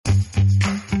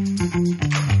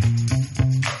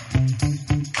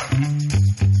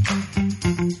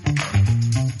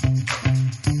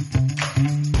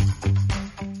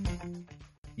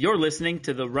You're listening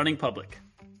to The Running Public.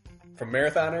 From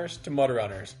marathoners to mud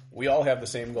runners, we all have the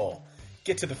same goal.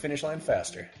 Get to the finish line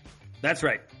faster. That's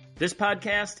right. This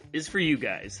podcast is for you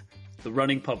guys, The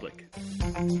Running Public.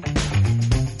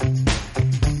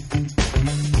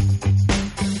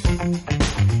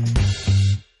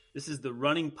 This is The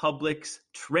Running Public's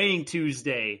Training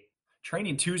Tuesday.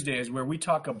 Training Tuesday is where we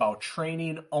talk about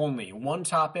training only. One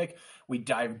topic, we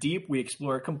dive deep, we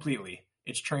explore it completely.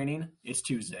 It's training, it's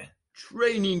Tuesday.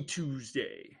 Training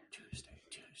Tuesday. Tuesday.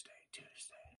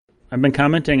 I've been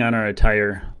commenting on our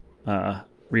attire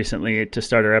recently to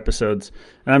start our episodes,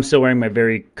 and I'm still wearing my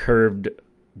very curved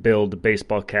build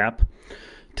baseball cap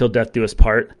till death do us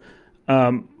part.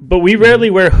 But we rarely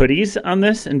wear hoodies on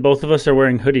this, and both of us are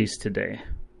wearing hoodies today.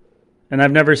 And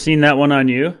I've never seen that one on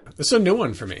you. This is a new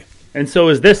one for me. And so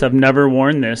is this. I've never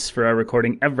worn this for our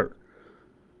recording ever.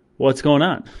 What's going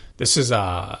on? This is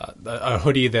a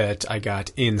hoodie that I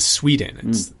got in Sweden.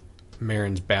 It's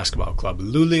Marin's basketball club,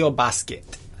 Luleå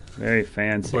Basket. Very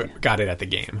fancy. Got it at the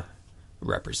game.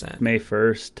 Represent. May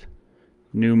 1st.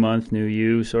 New month, new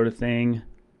you sort of thing.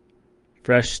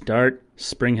 Fresh start.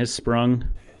 Spring has sprung.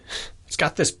 It's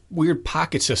got this weird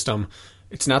pocket system.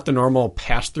 It's not the normal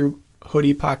pass-through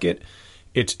hoodie pocket.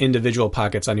 It's individual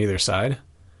pockets on either side.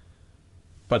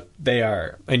 But they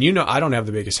are, and you know, I don't have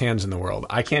the biggest hands in the world.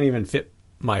 I can't even fit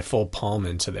my full palm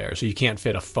into there. So you can't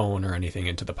fit a phone or anything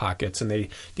into the pockets. And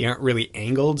they aren't really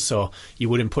angled, so you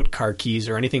wouldn't put car keys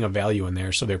or anything of value in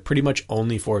there. So they're pretty much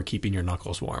only for keeping your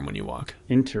knuckles warm when you walk.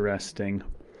 Interesting.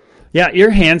 Yeah, your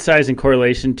hand size in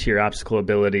correlation to your obstacle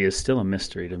ability is still a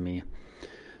mystery to me.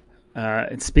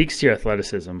 It speaks to your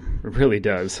athleticism. It really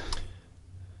does.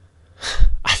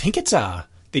 I think it's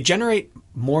they generate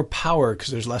more power because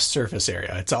there's less surface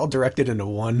area. It's all directed into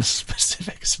one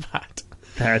specific spot.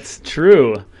 That's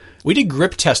true. We did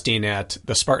grip testing at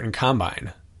the Spartan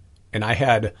Combine, and I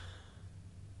had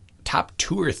top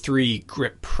 2 or 3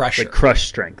 grip pressure. Like crush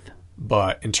strength.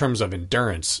 But in terms of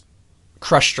endurance,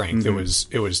 crush strength,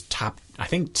 it was top, I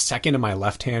think, second in my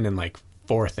left hand and like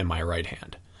 4th in my right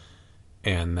hand.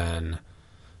 And then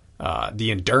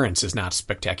the endurance is not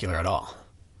spectacular at all.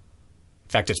 In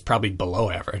fact, it's probably below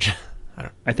average.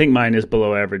 I think mine is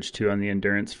below average too on the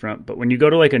endurance front. But when you go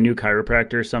to like a new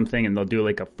chiropractor or something and they'll do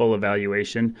like a full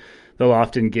evaluation, they'll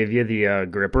often give you the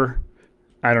gripper.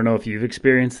 I don't know if you've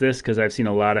experienced this because I've seen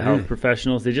a lot of health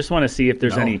professionals. They just want to see if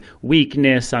there's any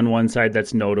weakness on one side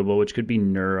that's notable, which could be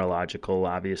neurological,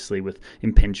 obviously, with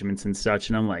impingements and such.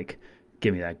 And I'm like,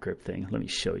 give me that grip thing. Let me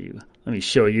show you. Let me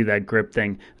show you that grip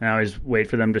thing. And I always wait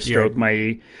for them to stroke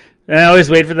my And I always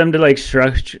wait for them to like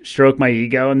stroke my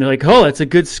ego, and they're like, "Oh, that's a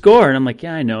good score." And I'm like,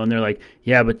 "Yeah, I know." And they're like,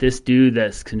 "Yeah, but this dude,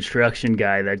 this construction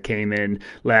guy that came in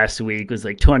last week was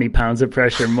like 20 pounds of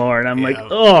pressure more." And I'm like,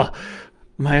 "Oh,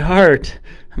 my heart."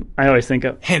 I always think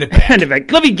of hand it back. Hand it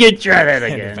back. Let me try that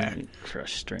hand again.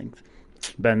 Crush strength.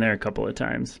 Been there a couple of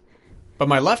times. But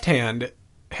my left hand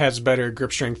has better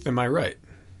grip strength than my right.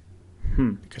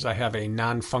 Because I have a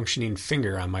non-functioning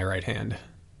finger on my right hand,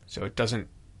 so it doesn't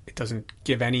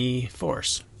give any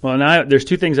force. Well, now there's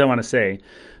 2 things I want to say.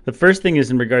 The first thing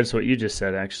is in regards to what you just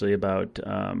said, actually, about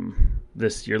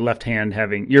this, your left hand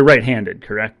you're right-handed,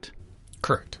 correct?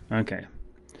 Correct. Okay.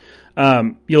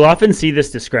 You'll often see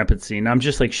this discrepancy, and I'm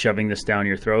just like shoving this down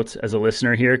your throats as a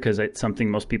listener here because it's something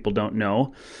most people don't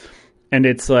know. And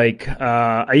it's like,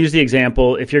 I use the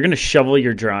example, if you're going to shovel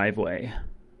your driveway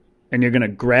and you're going to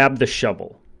grab the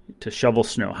shovel to shovel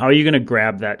snow, how are you going to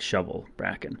grab that shovel,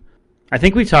 Bracken? I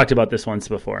think we talked about this once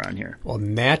before on here. Well,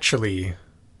 naturally,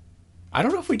 I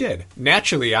don't know if we did.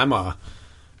 Naturally,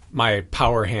 my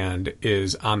power hand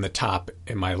is on the top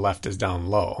and my left is down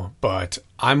low. But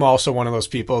I'm also one of those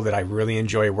people that I really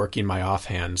enjoy working my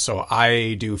offhand. So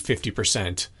I do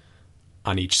 50%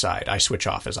 on each side. I switch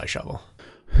off as I shovel.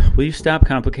 Will you stop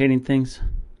complicating things?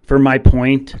 For my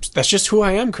point. That's just who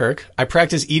I am, Kirk. I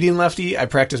practice eating lefty. I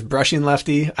practice brushing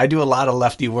lefty. I do a lot of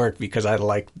lefty work because I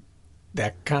like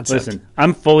that concept. Listen,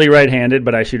 I'm fully right-handed,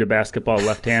 but I shoot a basketball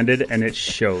left-handed, and it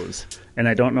shows. And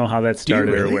I don't know how that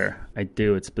started or where. I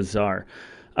do. It's bizarre.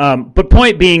 But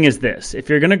point being is this. If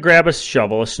you're going to grab a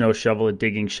shovel, a snow shovel, a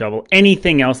digging shovel,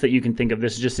 anything else that you can think of,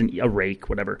 this is just a rake,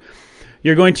 whatever.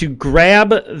 You're going to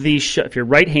grab if you're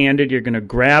right-handed, you're going to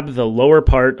grab the lower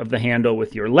part of the handle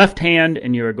with your left hand,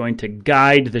 and you're going to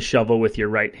guide the shovel with your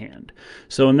right hand.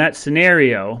 So in that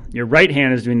scenario, your right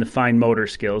hand is doing the fine motor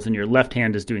skills, and your left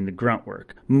hand is doing the grunt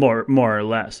work, more or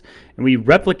less. And we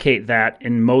replicate that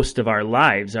in most of our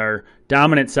lives. Our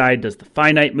dominant side does the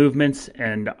finite movements,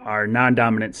 and our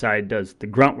non-dominant side does the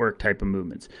grunt work type of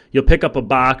movements. You'll pick up a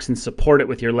box and support it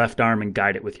with your left arm and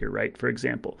guide it with your right, for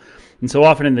example. And so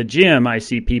often in the gym, I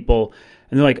see people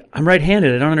And they're like, I'm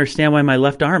right-handed. I don't understand why my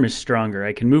left arm is stronger.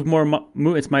 I can move more.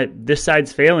 It's this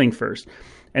side's failing first.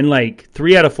 And like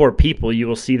 3 out of 4 people, you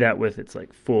will see that with, it's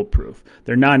like foolproof.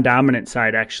 Their non-dominant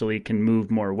side actually can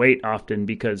move more weight often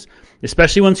because,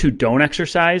 especially ones who don't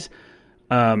exercise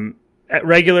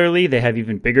regularly, they have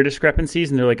even bigger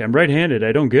discrepancies. And they're like, I'm right-handed.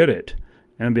 I don't get it.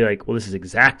 And I'll be like, well, this is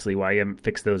exactly why you haven't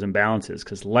fixed those imbalances,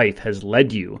 because life has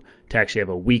led you to actually have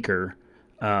a weaker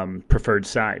preferred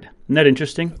side. Isn't that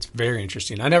interesting? That's very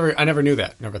interesting. I never knew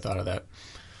that. Never thought of that.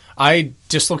 I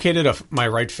dislocated my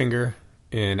right finger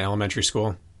in elementary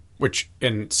school,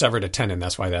 and severed a tendon.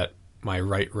 That's why my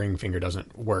right ring finger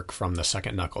doesn't work from the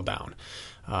second knuckle down.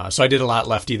 So I did a lot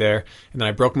lefty there, and then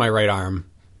I broke my right arm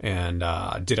and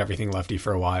did everything lefty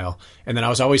for a while. And then I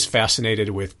was always fascinated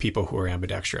with people who were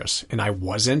ambidextrous, and I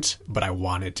wasn't, but I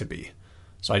wanted to be.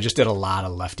 So I just did a lot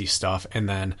of lefty stuff, and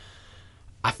then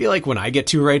I feel like when I get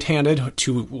too right-handed,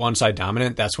 too one-side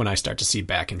dominant, that's when I start to see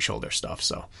back and shoulder stuff.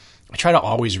 So I try to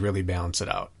always really balance it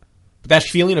out. But that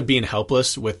feeling of being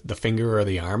helpless with the finger or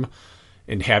the arm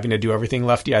and having to do everything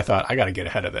lefty, I thought, I got to get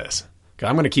ahead of this, because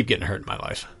I'm going to keep getting hurt in my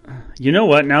life. You know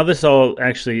what? Now this all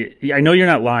actually, I know you're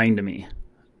not lying to me.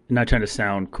 I'm not trying to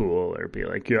sound cool or be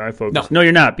like, yeah, I focus. No,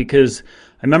 you're not, because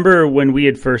I remember when we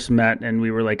had first met and we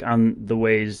were like on the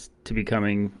ways to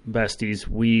becoming besties,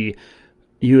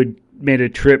 you had made a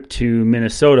trip to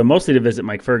Minnesota, mostly to visit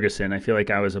Mike Ferguson. I feel like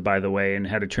I was a by the way and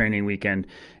had a training weekend.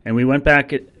 And we went back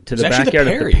to the backyard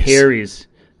of the Perrys.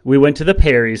 We went to the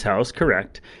Perrys' house,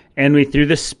 correct. And we threw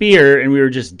the spear, and we were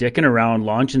just dicking around,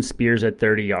 launching spears at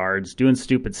 30 yards, doing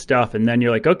stupid stuff. And then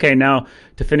you're like, okay, now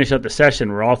to finish up the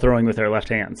session, we're all throwing with our left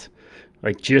hands.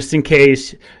 Like, just in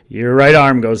case your right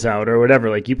arm goes out or whatever.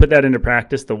 Like, you put that into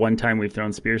practice the one time we've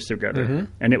thrown spears together,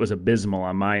 and it was abysmal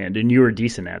on my end, and you were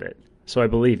decent at it. So I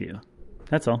believe you.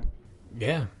 That's all.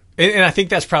 Yeah. And I think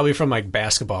that's probably from like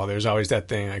basketball. There's always that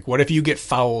thing, like, what if you get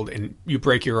fouled and you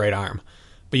break your right arm,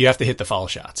 but you have to hit the foul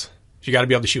shots? You got to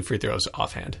be able to shoot free throws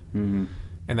offhand. Mm-hmm.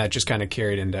 And that just kind of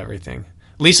carried into everything.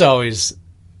 Lisa always,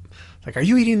 like, are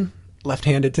you eating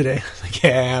left-handed today? Like,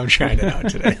 yeah, I'm trying it out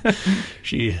today.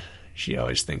 She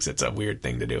always thinks it's a weird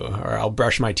thing to do. Or I'll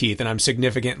brush my teeth, and I'm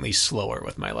significantly slower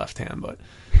with my left hand. But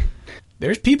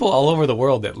there's people all over the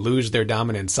world that lose their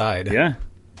dominant side. Yeah.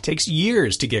 It takes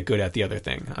years to get good at the other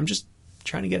thing. I'm just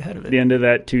trying to get ahead of it. The end of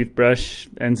that toothbrush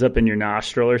ends up in your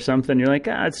nostril or something. You're like,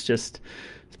 it's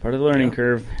part of the learning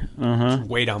curve. It's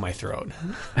way down my throat.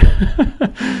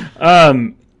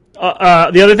 The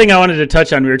other thing I wanted to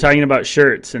touch on, we were talking about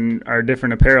shirts and our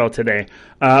different apparel today.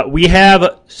 We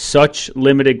have such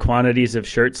limited quantities of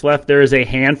shirts left. There is a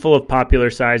handful of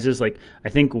popular sizes. Like, I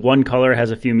think one color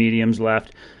has a few mediums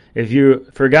left. If you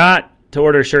forgot to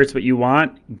order shirts but you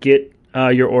want, get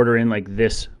your order in like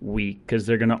this week, because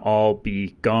they're going to all be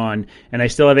gone. And I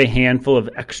still have a handful of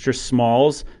extra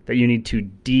smalls that you need to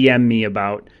DM me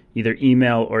about, either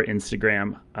email or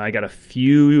Instagram. I got a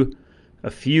few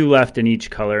left in each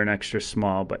color, an extra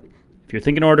small. But if you're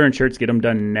thinking ordering shirts, get them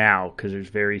done now, because there's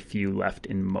very few left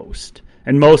in most.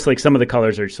 And most, like some of the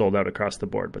colors are sold out across the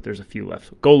board, but there's a few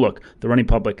left. Go look,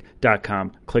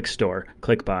 therunningpublic.com, click store,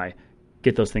 click buy.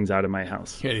 Get those things out of my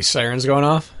house. Yeah, these sirens going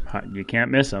off? You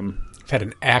can't miss them. I've had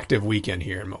an active weekend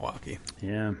here in Milwaukee.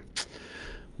 Yeah.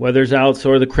 Weather's out, so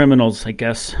are the criminals, I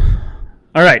guess.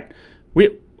 All right.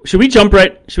 Should we jump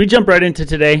right into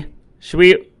today? Should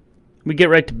we get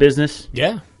right to business?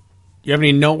 Yeah. You have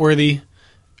any noteworthy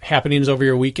happenings over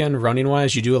your weekend running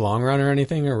wise? You do a long run or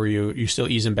anything, or were you still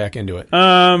easing back into it?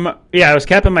 Yeah, I was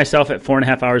capping myself at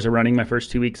 4.5 hours of running my first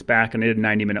 2 weeks back, and I did a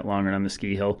 90-minute long run on the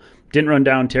ski hill. Didn't run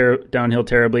downhill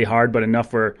terribly hard, but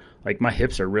enough where like my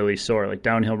hips are really sore. Like,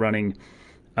 downhill running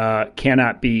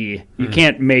cannot be, you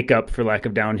can't make up for lack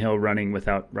of downhill running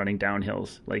without running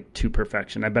downhills like to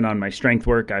perfection. I've been on my strength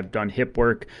work, I've done hip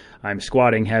work, I'm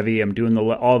squatting heavy, I'm doing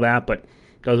all that, but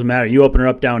doesn't matter. You open her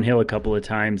up downhill a couple of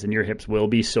times and your hips will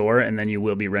be sore, and then you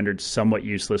will be rendered somewhat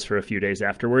useless for a few days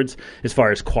afterwards as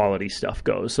far as quality stuff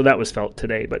goes. So that was felt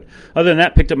today. But other than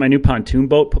that, picked up my new pontoon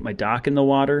boat, put my dock in the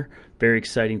water. Very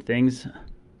exciting things.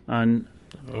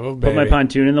 Put my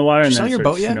pontoon in the water, and then it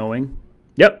started snowing.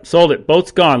 Yep, sold it.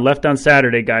 Boat's gone. Left on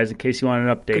Saturday, guys, in case you want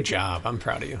an update. Good job. I'm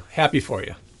proud of you. Happy for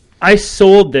you. I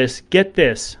sold this. Get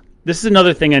this. This is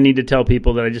another thing I need to tell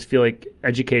people that I just feel like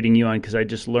educating you on, because I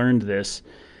just learned this,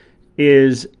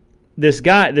 is this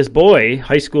boy,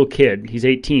 high school kid, he's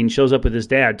 18, shows up with his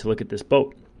dad to look at this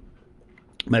boat,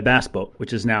 my bass boat,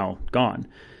 which is now gone.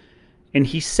 And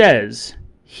he says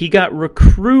he got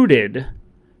recruited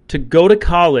to go to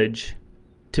college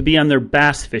to be on their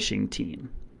bass fishing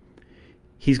team.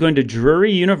 He's going to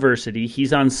Drury University.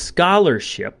 He's on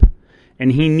scholarship,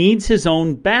 and he needs his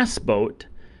own bass boat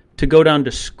to go down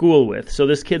to school with. So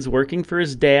this kid's working for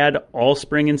his dad all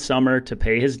spring and summer to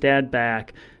pay his dad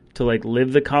back to like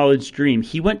live the college dream.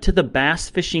 He went to the bass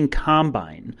fishing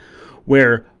combine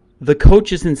where the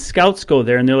coaches and scouts go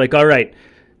there and they're like, all right,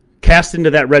 cast into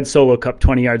that red Solo Cup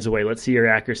 20 yards away. Let's see your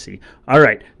accuracy. All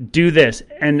right, do this.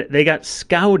 And they got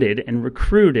scouted and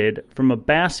recruited from a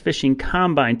bass fishing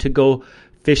combine to go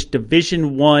fish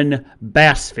Division I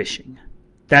bass fishing.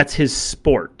 That's his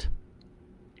sport,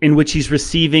 in which he's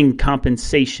receiving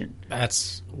compensation.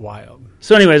 That's wild.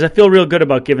 So anyways, I feel real good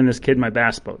about giving this kid my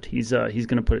bass boat. He's going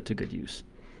to put it to good use.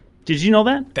 Did you know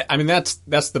that? I mean, that's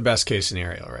the best case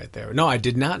scenario right there. No, I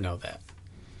did not know that.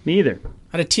 Me either.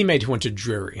 I had a teammate who went to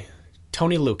Drury,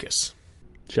 Tony Lucas.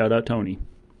 Shout out, Tony.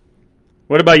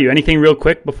 What about you? Anything real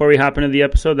quick before we hop into the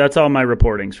episode? That's all my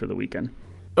reportings for the weekend.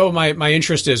 Oh, my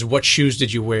interest is, what shoes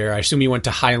did you wear? I assume you went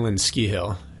to Highland Ski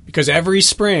Hill. Because every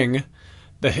spring,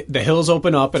 the hills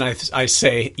open up, and I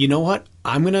say, you know what?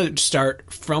 I'm going to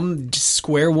start from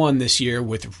square one this year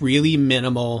with really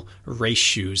minimal race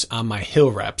shoes on my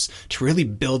hill reps to really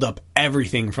build up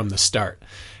everything from the start.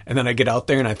 And then I get out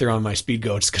there and I throw on my speed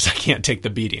goats because I can't take the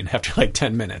beating after like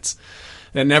 10 minutes.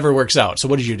 That never works out. So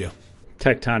what did you do?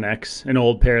 Tecton X, an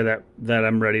old pair that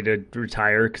I'm ready to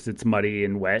retire because it's muddy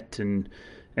and wet, and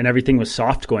everything was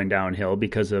soft going downhill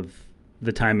because of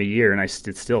the time of year, and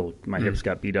my hips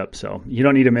got beat up. So you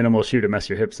don't need a minimal shoe to mess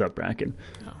your hips up, Bracken.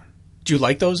 Oh. Do you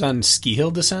like those on ski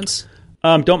hill descents?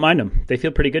 Don't mind them. They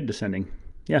feel pretty good descending.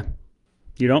 Yeah.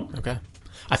 You don't? Okay.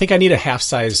 I think I need a half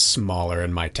size smaller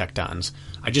in my Tectons.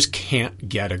 I just can't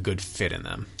get a good fit in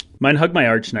them. Mine hug my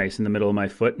arch nice in the middle of my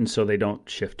foot, and so they don't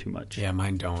shift too much. Yeah,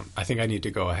 mine don't. I think I need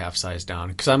to go a half size down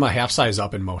because I'm a half size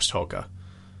up in most Hoka.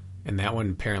 And that one,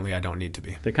 apparently, I don't need to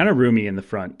be. They're kind of roomy in the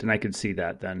front, and I could see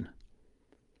that then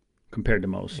compared to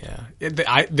most. Yeah.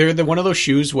 They're one of those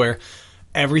shoes where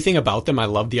everything about them I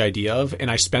love the idea of, and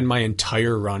I spend my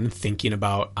entire run thinking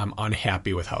about I'm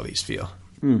unhappy with how these feel.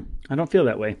 I don't feel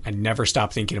that way. I never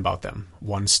stop thinking about them.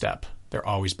 One step. They're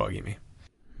always bugging me.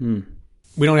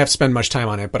 We don't have to spend much time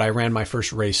on it, but I ran my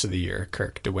first race of the year,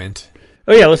 Kirk DeWint.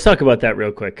 Oh, yeah, let's talk about that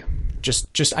real quick.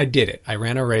 Just I did it. I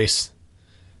ran a race.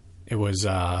 It was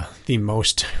the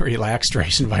most relaxed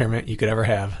race environment you could ever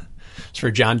have. It's for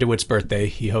John DeWitt's birthday.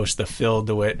 He hosts the Phil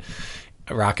DeWitt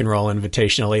Rock and Roll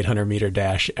Invitational 800-meter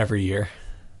dash every year.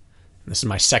 This is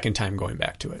my second time going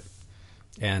back to it.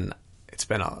 And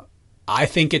I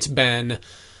think it's been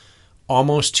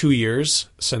almost 2 years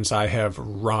since I have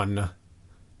run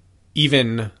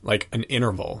even like an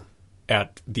interval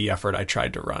at the effort I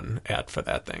tried to run at for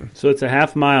that thing. So it's a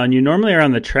half mile, and you normally are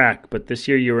on the track, but this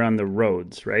year you were on the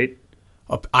roads, right?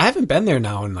 I haven't been there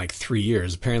now in like 3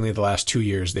 years. Apparently the last 2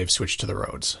 years they've switched to the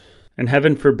roads. And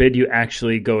heaven forbid you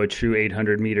actually go a true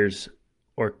 800 meters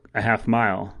or a half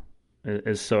mile,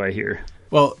 as so I hear.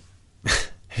 Well,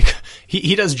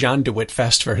 he does John DeWitt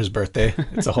Fest for his birthday.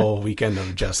 It's a whole weekend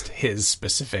of just his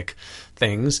specific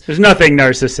things. There's nothing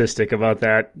narcissistic about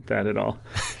that at all.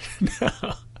 No.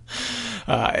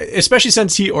 Especially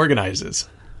since he organizes.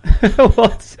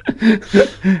 Well,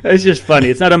 it's just funny.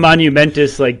 It's not a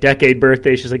monumentous like decade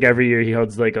birthday. It's just like every year he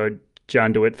holds like a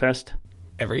John DeWitt Fest.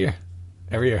 Every year.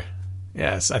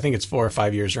 Yes, I think it's 4 or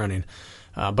 5 years running.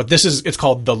 But it's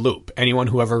called The Loop. Anyone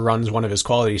who ever runs one of his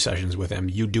quality sessions with him,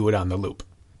 you do it on the loop.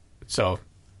 So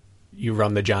you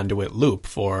run the John DeWitt loop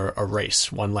for a race,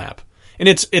 one lap. And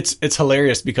it's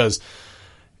hilarious because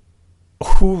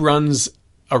who runs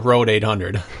a road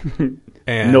 800?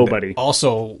 And nobody.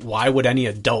 Also, why would any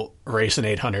adult race an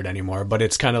 800 anymore? But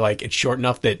it's kind of like it's short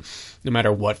enough that no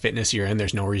matter what fitness you're in,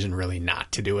 there's no reason really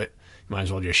not to do it. You might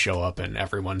as well just show up and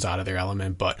everyone's out of their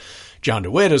element. But John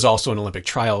DeWitt is also an Olympic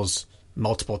trials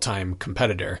multiple time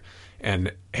competitor,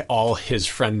 and all his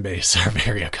friend base are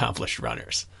very accomplished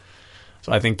runners.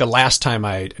 So I think the last time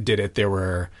I did it, there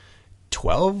were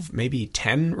 12, maybe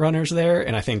 10 runners there,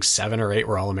 and I think 7 or 8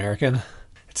 were All-American.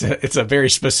 It's a very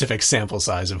specific sample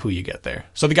size of who you get there.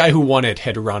 So the guy who won it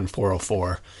had run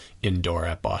 4:04 indoor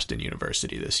at Boston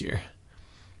University this year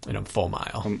in a full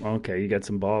mile. Okay, you got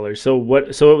some ballers. So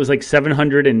it was like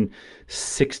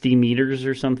 760 meters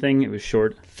or something. It was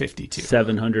short. 52.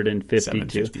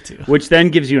 752. Which then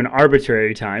gives you an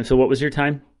arbitrary time. So what was your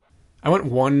time? I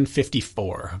went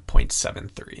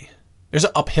 154.73. There's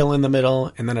an uphill in the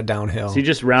middle and then a downhill. So you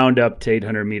just round up to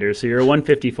 800 meters. So you're a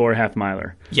 154 half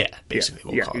miler. Yeah,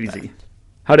 basically. We'll call it easy. that.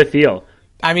 How'd it feel?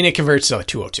 I mean, it converts to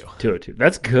 202. 202.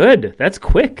 That's good. That's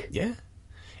quick. Yeah.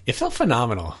 It felt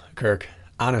phenomenal, Kirk.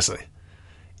 Honestly.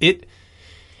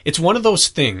 It's one of those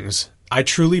things, I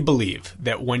truly believe,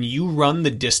 that when you run the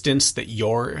distance that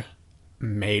you're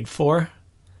made for,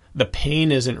 the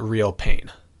pain isn't real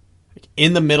pain. Like,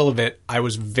 in the middle of it, I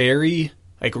was very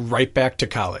like right back to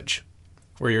college,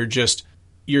 where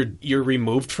you're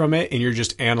removed from it and you're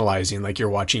just analyzing, like you're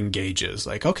watching gauges.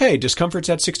 Like, okay, discomfort's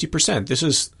at 60%. This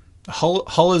is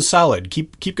hull is solid.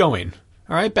 Keep going.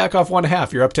 All right, back off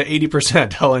 1/2. You're up to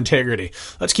 80% hull integrity.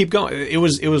 Let's keep going. It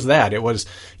was that. It was,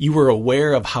 you were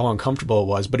aware of how uncomfortable it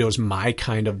was, but it was my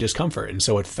kind of discomfort, and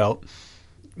so it felt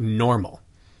normal.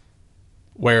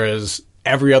 Whereas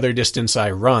every other distance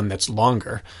I run that's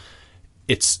longer,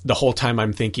 it's the whole time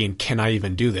I'm thinking, can I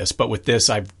even do this? But with this,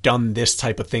 I've done this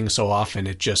type of thing so often,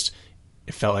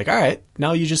 it felt like, all right,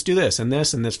 now you just do this and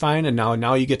this fine. And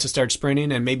now you get to start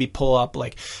sprinting and maybe pull up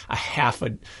like a half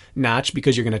a notch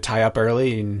because you're going to tie up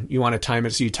early and you want to time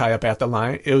it so you tie up at the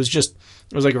line. It was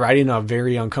like riding a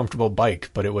very uncomfortable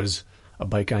bike, but it was a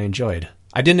bike I enjoyed.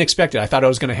 I didn't expect it. I thought I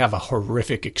was going to have a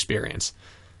horrific experience,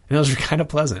 and it was kind of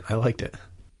pleasant. I liked it.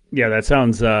 Yeah, that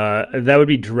sounds, that would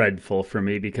be dreadful for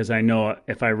me, because I know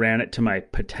if I ran it to my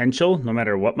potential, no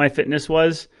matter what my fitness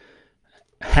was,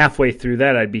 halfway through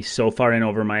that, I'd be so far in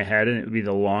over my head, and it would be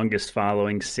the longest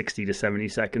following 60 to 70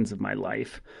 seconds of my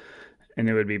life, and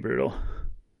it would be brutal.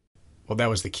 Well, that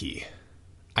was the key.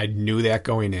 I knew that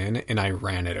going in, and I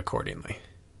ran it accordingly.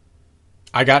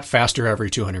 I got faster every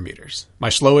 200 meters. My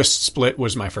slowest split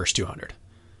was my first 200.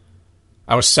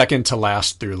 I was second to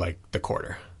last through like the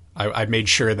quarter. I made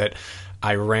sure that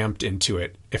I ramped into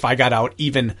it. If I got out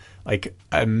even like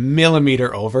a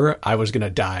millimeter over, I was going to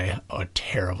die a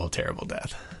terrible, terrible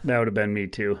death. That would have been me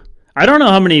too. I don't know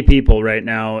how many people right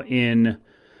now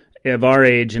of our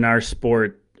age in our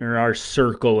sport, or our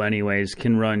circle anyways,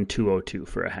 can run 2:02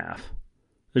 for a half.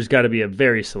 There's got to be a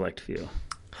very select few.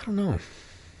 I don't know.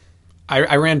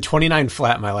 I ran 29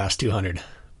 flat my last 200,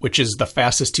 which is the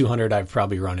fastest 200 I've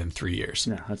probably run in 3 years.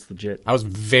 Yeah, that's legit. I was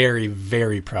very,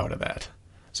 very proud of that.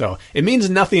 So it means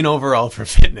nothing overall for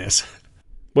fitness.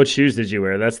 What shoes did you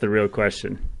wear? That's the real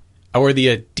question. I wore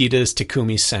the Adidas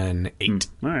Takumi Sen 8.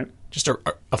 All right. Just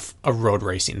a road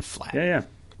racing flat. Yeah.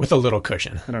 With a little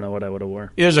cushion. I don't know what I would have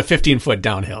wore. There's a 15-foot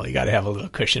downhill. You got to have a little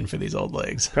cushion for these old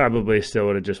legs. Probably still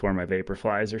would have just worn my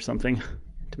Vaporflies or something,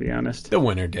 to be honest. The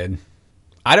winner did.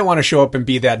 I didn't want to show up and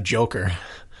be that joker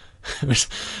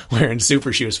wearing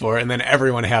super shoes for it, and then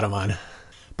everyone had them on.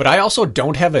 But I also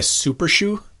don't have a super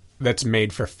shoe that's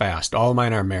made for fast. All of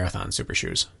mine are marathon super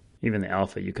shoes. Even the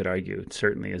Alpha, you could argue,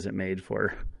 certainly isn't made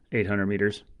for 800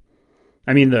 meters.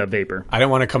 I mean, the Vapor. I don't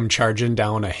want to come charging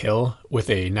down a hill with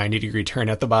a 90-degree turn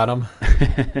at the bottom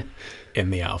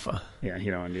in the Alpha. Yeah, you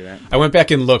don't want to do that. I went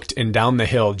back and looked, and down the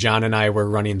hill, John and I were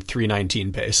running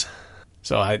 3:19 pace.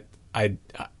 So I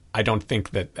don't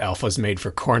think that Alpha's made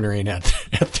for cornering at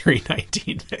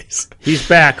 3:19 pace. He's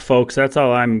back, folks. That's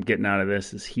all I'm getting out of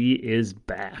this, is he is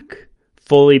back.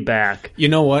 Fully back. You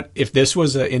know what? If this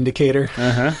was an indicator,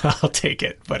 I'll take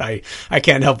it. But I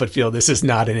can't help but feel this is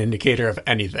not an indicator of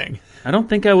anything. I don't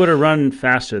think I would have run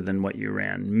faster than what you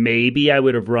ran. Maybe I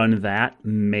would have run that,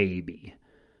 maybe.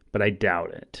 But I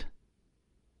doubt it.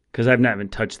 Because I've not even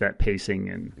touched that pacing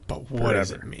in But what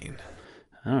does it mean?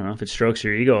 I don't know, if it strokes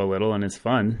your ego a little and it's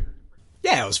fun.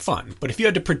 Yeah, it was fun. But if you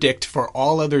had to predict for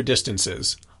all other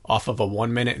distances off of a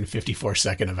 1 minute and 54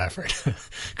 second of effort,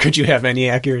 could you have any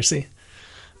accuracy?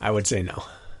 I would say no.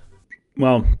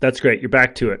 Well, that's great. You're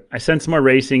back to it. I sense more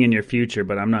racing in your future,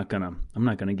 but I'm not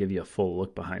gonna give you a full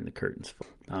look behind the curtains.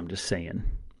 I'm just saying.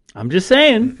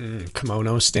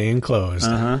 Kimono staying closed.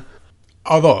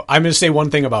 Although, I'm going to say one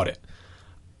thing about it.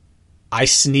 I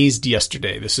sneezed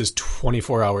yesterday. This is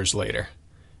 24 hours later.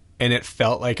 And it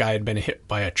felt like I had been hit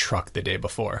by a truck the day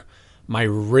before. My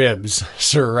ribs,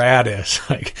 serratus,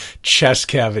 like chest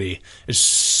cavity is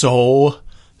so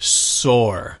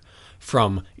sore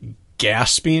from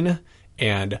gasping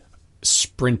and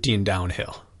sprinting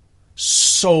downhill.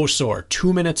 So sore.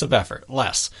 2 minutes of effort,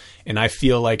 less. And I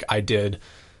feel like I did,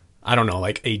 I don't know,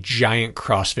 like a giant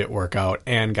CrossFit workout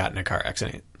and got in a car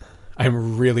accident.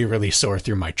 I'm really, really sore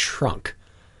through my trunk.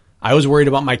 I was worried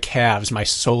about my calves, my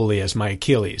soleus, my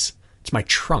Achilles. It's my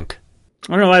trunk.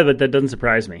 I don't know why, but that doesn't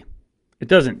surprise me. It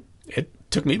doesn't. It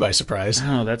took me by surprise. I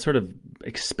don't know, that sort of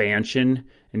expansion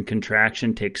and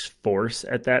contraction takes force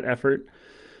at that effort.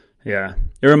 Yeah.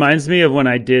 It reminds me of when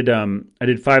I did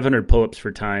 500 pull-ups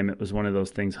for time. It was one of those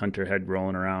things Hunter had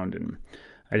rolling around. And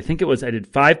I did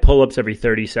 5 pull-ups every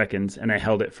 30 seconds, and I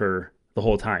held it for the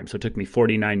whole time. So it took me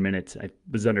 49 minutes. I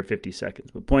was under 50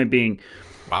 seconds. But point being,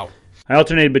 wow. I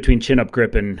alternated between chin-up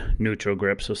grip and neutral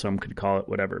grip, so some could call it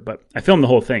whatever. But I filmed the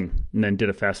whole thing and then did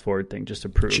a fast-forward thing just to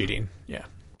prove. Cheating, yeah.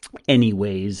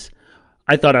 Anyways,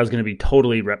 I thought I was going to be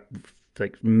totally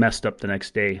messed up the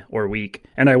next day or week,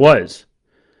 and I was.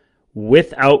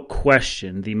 without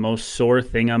question, the most sore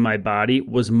thing on my body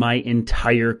was my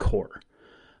entire core.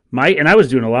 And I was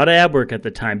doing a lot of ab work at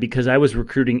the time because I was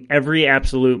recruiting every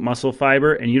absolute muscle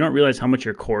fiber, and you don't realize how much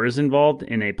your core is involved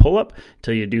in a pull-up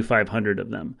until you do 500 of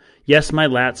them. Yes, my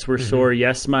lats were sore.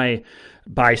 Yes, my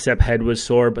bicep head was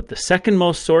sore. But the second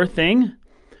most sore thing,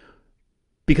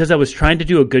 because I was trying to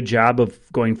do a good job of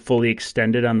going fully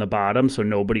extended on the bottom so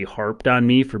nobody harped on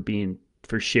me for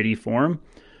shitty form,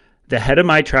 the head of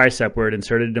my tricep where it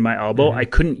inserted into my elbow, I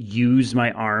couldn't use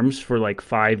my arms for like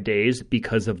 5 days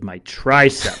because of my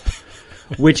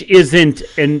tricep, which isn't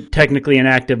technically an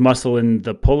active muscle in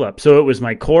the pull-up. So it was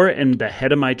my core and the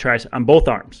head of my tricep on both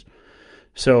arms.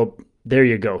 So there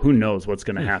you go. Who knows what's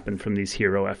going to happen from these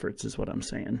hero efforts is what I'm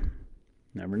saying.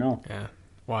 Never know. Yeah.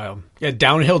 Wild. Yeah,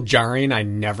 downhill jarring, I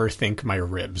never think my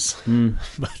ribs.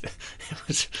 But it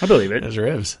was, I believe it. Those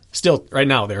ribs. Still, right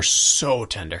now, they're so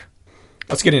tender.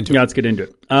 Let's get into it. Yeah, let's get into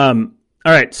it. All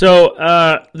right,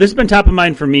 so this has been top of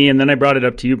mind for me, and then I brought it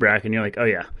up to you, Brack, and you're like, oh,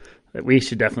 yeah, we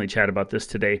should definitely chat about this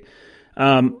today.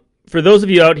 For those of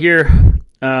you out here,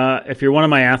 if you're one of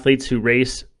my athletes who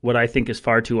race what I think is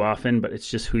far too often, but it's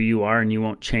just who you are and you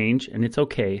won't change, and it's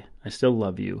okay. I still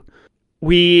love you.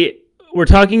 We're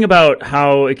talking about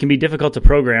how it can be difficult to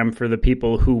program for the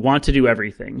people who want to do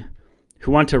everything,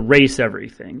 who want to race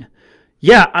everything.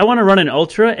 Yeah, I want to run an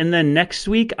ultra, and then next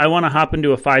week I want to hop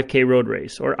into a 5K road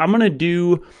race, or I'm going to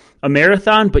do a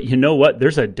marathon, but you know what?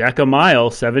 There's a deca mile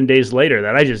 7 days later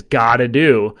that I just got to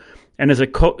do. And as a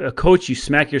coach, you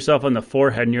smack yourself on the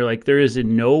forehead, and you're like, there is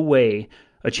in no way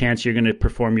a chance you're going to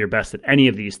perform your best at any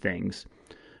of these things.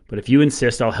 But if you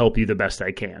insist, I'll help you the best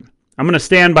I can. I'm going to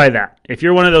stand by that. If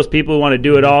you're one of those people who want to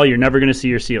do it all, you're never going to see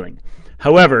your ceiling.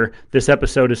 However, this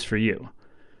episode is for you,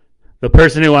 the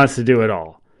person who wants to do it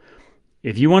all.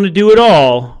 If you want to do it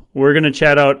all, we're going to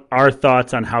chat out our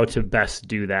thoughts on how to best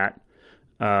do that.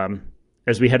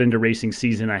 As we head into racing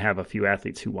season, I have a few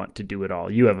athletes who want to do it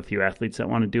all. You have a few athletes that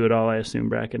want to do it all, I assume,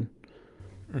 Bracken.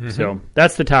 So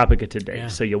that's the topic of today. Yeah.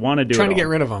 So you want to do it all. Trying to get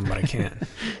rid of them, but I can't.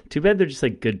 Too bad they're just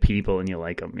like good people and you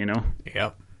like them, you know?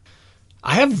 Yep.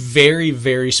 I have very,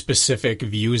 very specific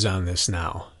views on this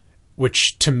now,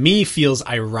 which to me feels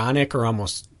ironic or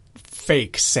almost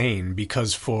fake saying,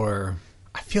 because for,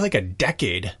 I feel like a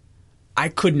decade, I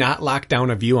could not lock down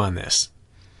a view on this.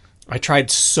 I tried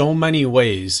so many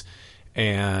ways,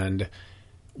 and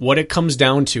what it comes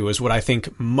down to is what I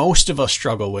think most of us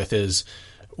struggle with is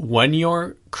when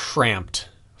you're cramped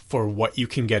for what you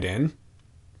can get in,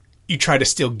 you try to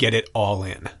still get it all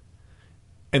in.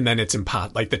 And then it's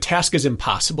like the task is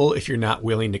impossible if you're not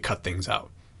willing to cut things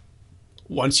out.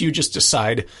 Once you just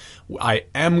decide, I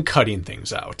am cutting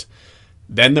things out,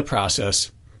 then the process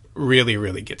really,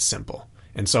 really gets simple.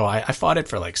 And so I fought it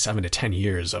for like 7 to 10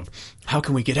 years of how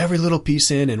can we get every little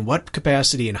piece in and what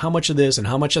capacity and how much of this and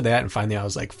how much of that. And finally I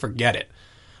was like, forget it.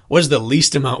 What is the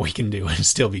least amount we can do and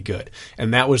still be good?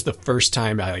 And that was the first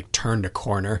time I like turned a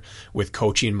corner with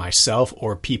coaching myself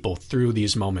or people through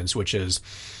these moments, which is,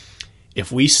 if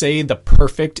we say the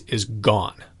perfect is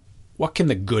gone, what can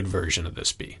the good version of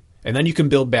this be? And then you can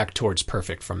build back towards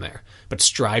perfect from there. But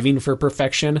striving for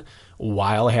perfection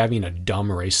while having a dumb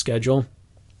race schedule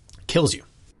kills you.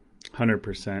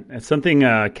 100%. It's something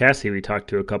Cassie we talked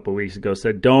to a couple of weeks ago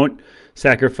said, don't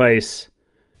sacrifice,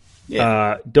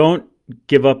 don't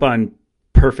give up on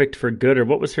perfect for good, or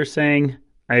what was her saying?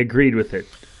 I agreed with it.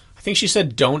 I think she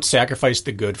said, don't sacrifice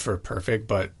the good for perfect,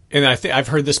 but, and I've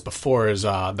heard this before, is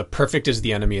the perfect is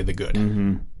the enemy of the good.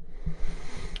 Mm-hmm.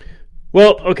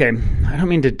 Well, okay, I don't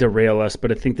mean to derail us,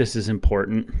 but I think this is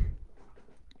important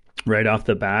right off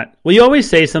the bat. Well, you always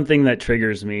say something that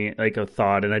triggers me, like a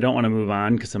thought, and I don't want to move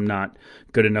on because I'm not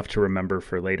good enough to remember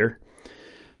for later.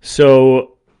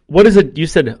 So what is you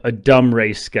said a dumb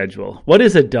race schedule. What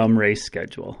is a dumb race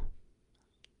schedule?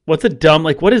 What's a dumb,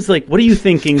 what are you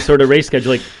thinking sort of race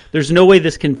schedule? Like, there's no way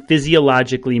this can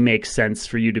physiologically make sense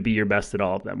for you to be your best at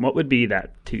all of them. What would be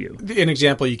that to you? An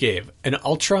example you gave, an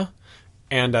ultra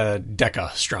and a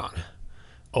deca strong.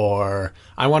 Or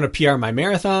I want to PR my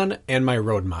marathon and my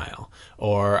road mile.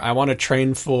 Or I want to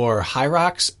train for high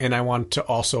rocks and I want to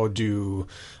also do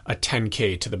a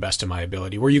 10K to the best of my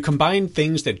ability, where you combine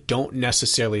things that don't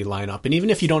necessarily line up. And even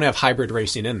if you don't have hybrid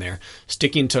racing in there,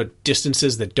 sticking to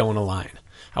distances that don't align.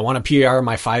 I want to PR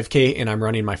my 5K and I'm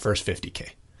running my first 50K.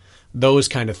 Those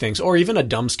kind of things. Or even a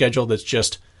dumb schedule that's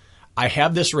just, I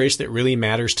have this race that really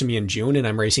matters to me in June and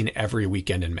I'm racing every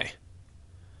weekend in May.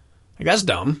 Like, that's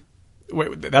dumb.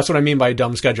 That's what I mean by a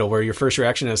dumb schedule, where your first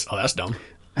reaction is, oh, that's dumb.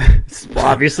 It's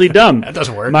obviously dumb. That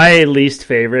doesn't work. My least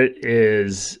favorite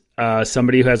is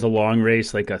somebody who has a long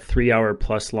race, like a 3-hour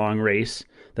plus long race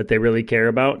that they really care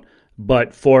about.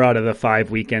 but 4 out of the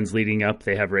 5 weekends leading up,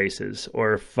 they have races,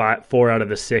 or 4 out of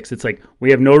the 6. It's like,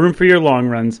 we have no room for your long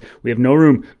runs. We have no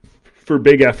room for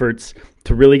big efforts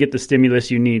to really get the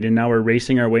stimulus you need. And now we're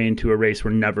racing our way into a race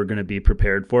we're never going to be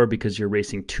prepared for because you're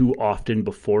racing too often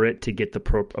before it to get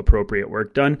the appropriate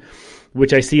work done,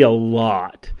 which I see a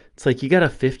lot. It's like, you got a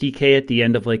 50K at the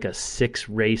end of like a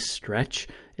 6-race stretch.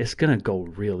 It's going to go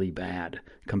really bad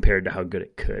compared to how good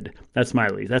it could. That's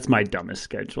my dumbest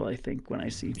schedule, I think, when I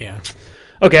see. Yeah.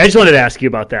 Okay, I just wanted to ask you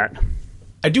about that.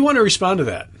 I do want to respond to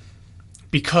that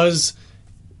because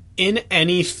in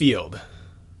any field,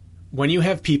 when you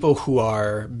have people who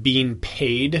are being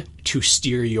paid to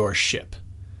steer your ship,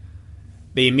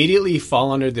 they immediately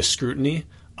fall under the scrutiny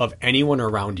of anyone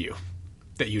around you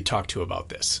that you talk to about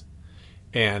this.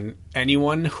 And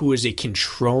anyone who is a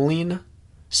controlling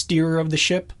steerer of the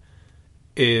ship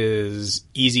is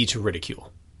easy to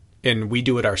ridicule. And we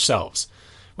do it ourselves.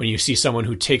 When you see someone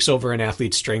who takes over an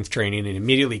athlete's strength training and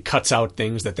immediately cuts out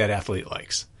things that athlete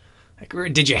likes.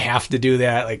 Like, did you have to do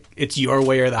that? Like, it's your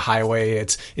way or the highway.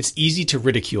 It's easy to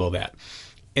ridicule that.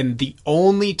 And the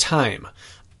only time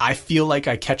I feel like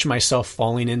I catch myself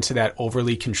falling into that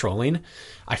overly controlling,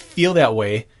 I feel that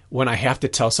way when I have to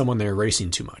tell someone they're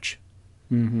racing too much.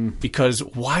 Mm-hmm. Because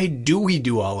why do we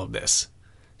do all of this?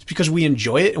 It's because we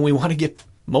enjoy it and we want to get,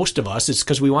 most of us, it's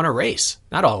because we want to race.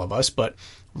 Not all of us, but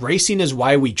racing is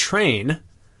why we train.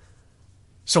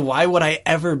 So why would I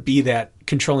ever be that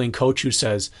controlling coach who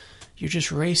says, you're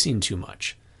just racing too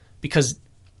much? Because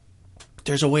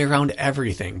there's a way around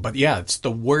everything. But yeah, it's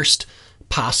the worst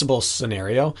possible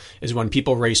scenario is when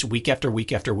people race week after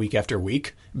week after week after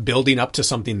week, building up to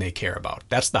something they care about.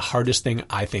 That's the hardest thing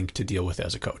I think to deal with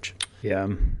as a coach. Yeah,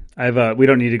 we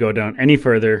don't need to go down any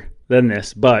further than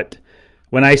this, but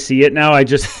when I see it now, I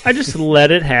just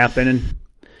let it happen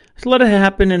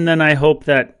and then I hope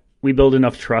that we build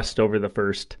enough trust over the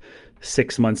first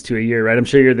 6 months to a year, right? I'm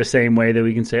sure you're the same way, that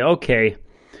we can say, okay,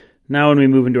 now when we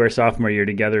move into our sophomore year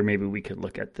together, maybe we could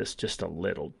look at this just a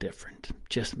little different,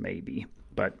 just maybe.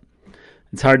 But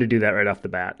it's hard to do that right off the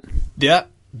bat. Yeah,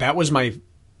 that was my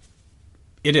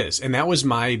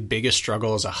biggest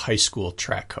struggle as a high school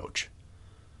track coach,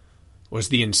 was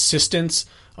the insistence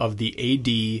of the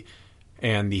AD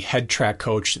and the head track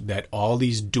coach that all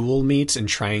these dual meets and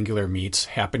triangular meets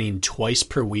happening twice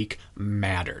per week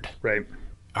mattered. Right.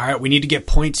 All right, we need to get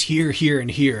points here, here,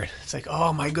 and here. It's like,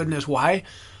 oh my goodness, why?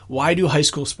 Why do high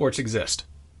school sports exist?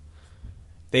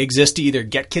 They exist to either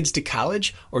get kids to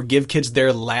college or give kids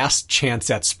their last chance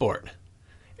at sport.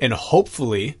 And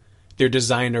hopefully they're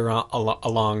designed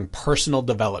along personal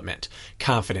development,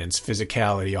 confidence,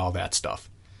 physicality, all that stuff.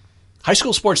 High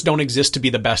school sports don't exist to be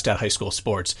the best at high school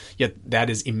sports, yet that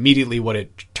is immediately what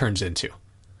it turns into.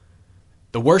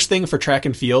 The worst thing for track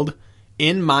and field,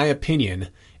 in my opinion,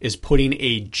 is putting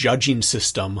a judging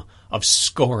system of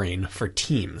scoring for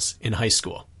teams in high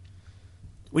school.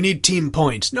 We need team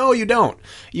points. No, you don't.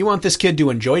 You want this kid to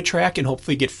enjoy track and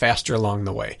hopefully get faster along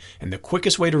the way. And the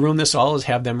quickest way to ruin this all is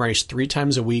have them race 3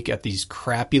 times a week at these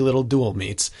crappy little dual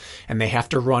meets. And they have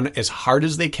to run as hard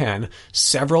as they can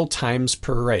several times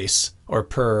per race or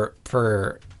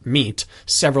per meet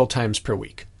several times per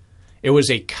week. It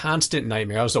was a constant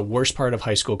nightmare. That was the worst part of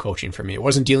high school coaching for me. It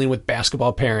wasn't dealing with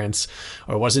basketball parents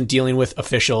or it wasn't dealing with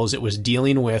officials. It was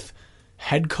dealing with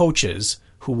head coaches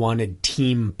who wanted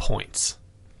team points.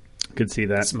 Could see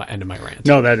that. That's my end of my rant.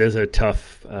 No, that is a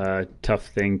tough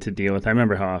thing to deal with. I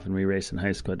remember how often we raced in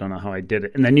high school. I don't know how I did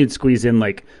it. And then you'd squeeze in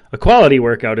like a quality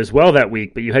workout as well that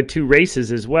week, but you had 2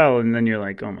 races as well. And then you're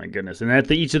like, oh my goodness. And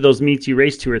at each of those meets, you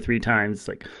race 2 or 3 times. It's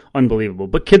like unbelievable.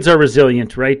 But kids are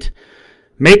resilient, right?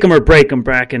 Make them or break them,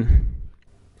 Bracken.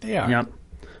 They are. Yep.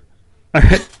 All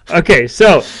right. Okay,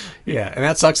 so yeah, and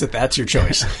that sucks that that's your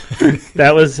choice.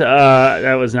 that was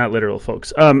not literal,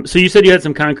 folks. So you said you had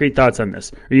some concrete thoughts on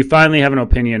this, or you finally have an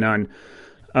opinion on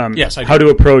yes, I do. How to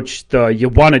approach you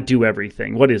want to do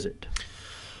everything. What is it?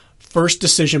 First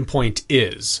decision point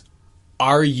is,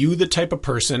 are you the type of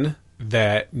person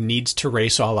that needs to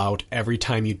race all out every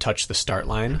time you touch the start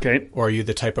line? Okay. Or are you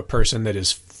the type of person that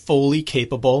is fully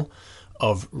capable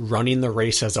of running the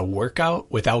race as a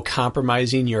workout without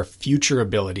compromising your future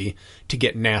ability to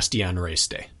get nasty on race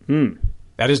day?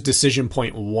 That is decision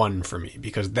point 1 for me,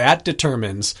 because that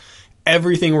determines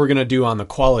everything we're going to do on the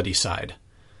quality side.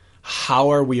 How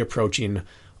are we approaching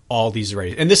all these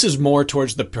races? And this is more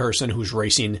towards the person who's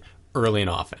racing early and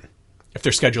often. If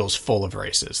their schedule is full of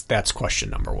races, that's question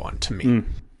number 1 to me.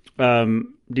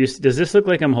 Does this look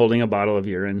like I'm holding a bottle of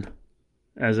urine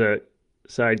as a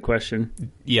side question?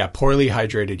 Yeah, poorly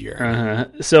hydrated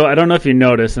urine. So I don't know if you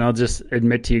noticed, and I'll just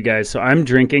admit to you guys. So I'm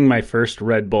drinking my first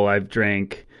Red Bull I've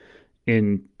drank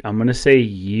in, I'm going to say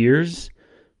years.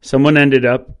 Someone ended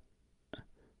up,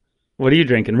 what are you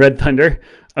drinking? Red Thunder?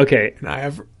 Okay. And I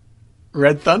have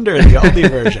Red Thunder, the Aldi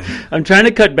version. I'm trying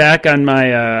to cut back on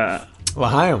my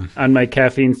L'Chaim. on my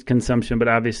caffeine consumption, but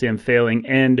obviously I'm failing.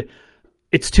 And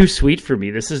it's too sweet for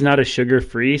me. This is not a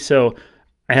sugar-free, so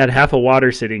I had half a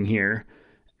water sitting here,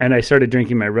 and I started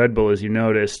drinking my Red Bull, as you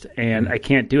noticed, and I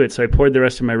can't do it. So I poured the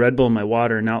rest of my Red Bull in my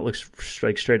water, and now it looks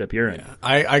like straight up urine. Yeah,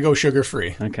 I go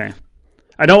sugar-free. Okay.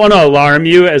 I don't want to alarm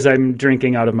you as I'm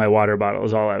drinking out of my water bottle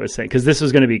is all I was saying, because this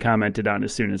was going to be commented on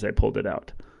as soon as I pulled it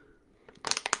out.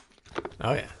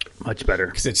 Oh, yeah. Much better.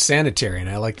 Because it's sanitary, and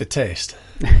I like the taste.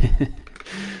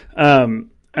 All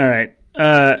right.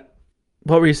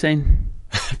 What were you saying?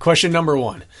 Question number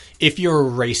 1. If you're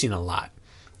racing a lot,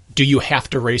 do you have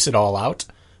to race it all out,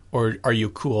 or are you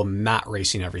cool not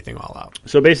racing everything all out?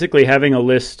 So basically having a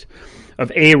list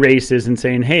of A races and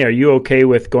saying, hey, are you okay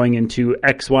with going into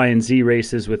X, Y, and Z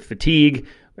races with fatigue?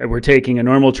 We're taking a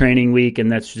normal training week,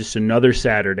 and that's just another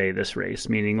Saturday, this race,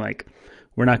 meaning like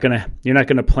you're not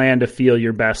gonna plan to feel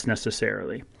your best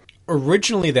necessarily.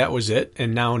 Originally that was it,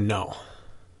 and now no.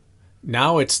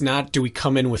 Now it's not do we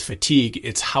come in with fatigue,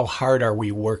 it's how hard are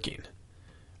we working?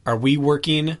 Are we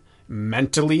working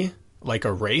mentally like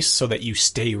a race so that you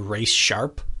stay race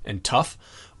sharp and tough?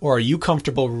 Or are you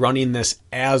comfortable running this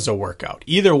as a workout?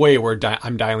 Either way,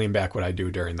 I'm dialing back what I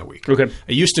do during the week. Okay.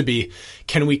 It used to be,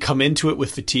 can we come into it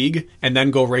with fatigue and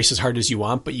then go race as hard as you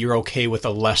want, but you're okay with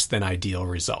a less than ideal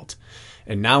result?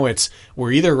 And now it's,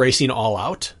 we're either racing all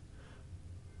out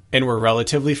and we're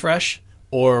relatively fresh,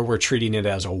 or we're treating it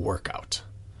as a workout.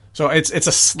 So it's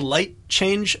a slight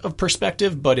change of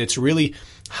perspective, but it's really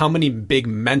how many big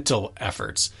mental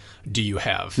efforts do you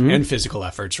have and physical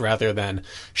efforts rather than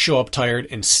show up tired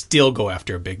and still go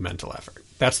after a big mental effort.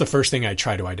 That's the first thing I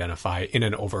try to identify in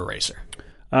an over racer.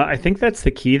 I think that's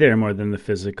the key there more than the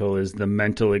physical is the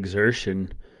mental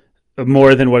exertion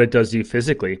more than what it does to you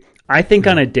physically. I think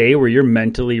on a day where you're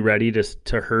mentally ready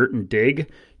to hurt and dig,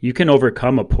 you can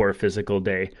overcome a poor physical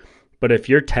day. But if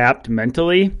you're tapped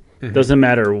mentally, doesn't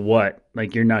matter what,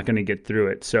 like you're not going to get through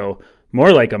it. So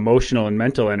more like emotional and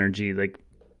mental energy, like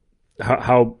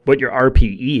how what your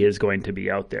RPE is going to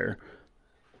be out there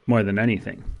more than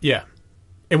anything. Yeah.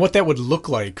 And what that would look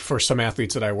like for some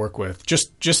athletes that I work with,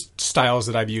 just styles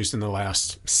that I've used in the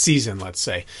last season, let's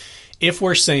say. If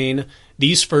we're saying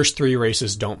these first 3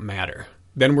 races don't matter,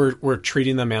 then we're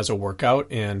treating them as a workout.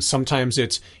 And sometimes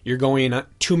it's you're going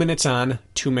 2 minutes on,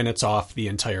 2 minutes off the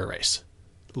entire race.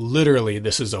 Literally,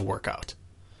 this is a workout.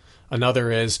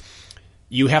 Another is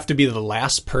you have to be the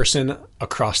last person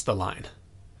across the line.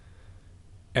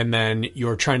 And then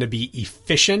you're trying to be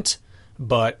efficient,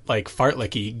 but like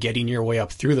fartlicky, getting your way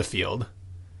up through the field.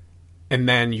 And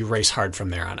then you race hard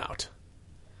from there on out.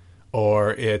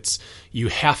 Or it's you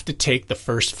have to take the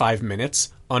first 5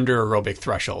 minutes under aerobic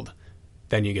threshold.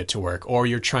 Then you get to work. Or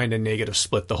you're trying to negative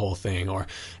split the whole thing. Or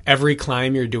every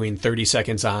climb you're doing 30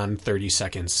 seconds on, 30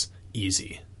 seconds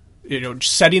easy. You know,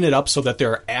 setting it up so that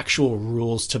there are actual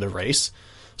rules to the race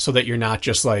so that you're not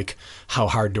just like, how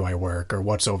hard do I work or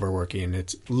what's overworking?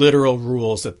 It's literal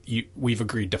rules that we've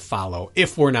agreed to follow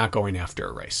if we're not going after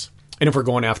a race. And if we're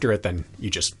going after it, then you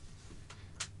just,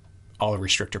 all the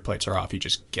restrictor plates are off. You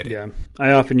just get it. Yeah.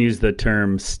 I often use the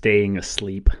term staying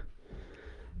asleep.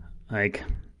 Like,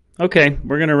 okay,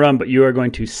 we're going to run, but you are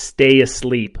going to stay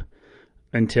asleep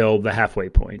until the halfway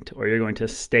point, or you're going to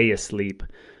stay asleep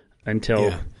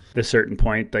until the certain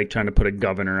point, like trying to put a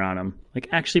governor on them. Like,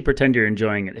 actually pretend you're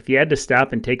enjoying it. If you had to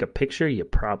stop and take a picture, you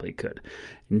probably could.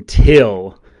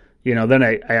 Until,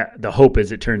 then the hope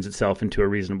is it turns itself into a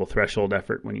reasonable threshold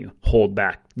effort when you hold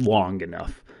back long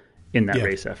enough in that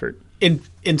race effort.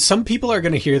 And some people are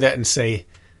going to hear that and say,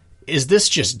 is this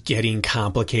just getting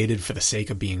complicated for the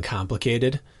sake of being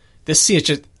complicated? That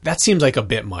seems like a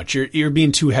bit much. You're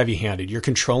being too heavy-handed. You're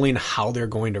controlling how they're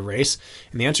going to race.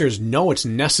 And the answer is no, it's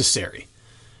necessary.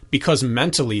 Because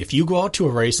mentally, if you go out to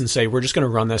a race and say, we're just going to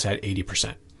run this at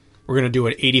 80%, we're going to do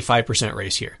an 85%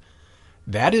 race here,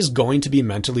 that is going to be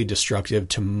mentally destructive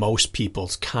to most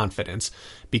people's confidence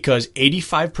because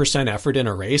 85% effort in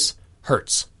a race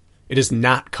hurts. It is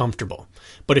not comfortable.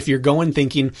 But if you're going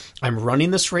thinking, I'm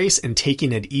running this race and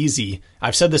taking it easy,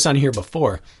 I've said this on here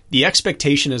before, the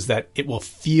expectation is that it will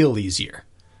feel easier.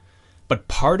 But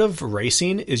part of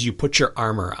racing is you put your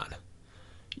armor on.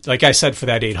 Like I said for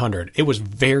that 800, it was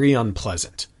very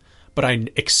unpleasant, but I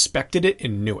expected it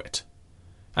and knew it.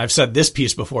 I've said this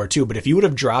piece before too, but if you would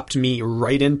have dropped me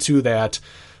right into that,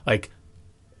 like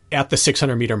at the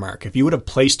 600 meter mark, if you would have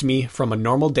placed me from a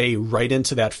normal day right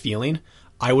into that feeling,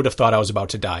 I would have thought I was about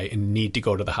to die and need to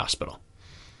go to the hospital.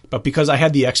 But because I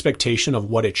had the expectation of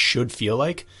what it should feel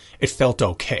like, it felt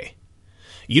okay.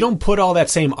 You don't put all that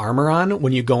same armor on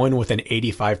when you go in with an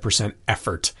 85%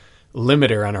 effort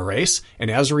limiter on a race. And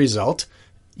as a result,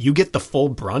 you get the full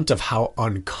brunt of how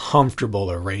uncomfortable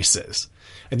a race is.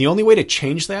 And the only way to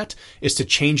change that is to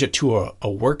change it to a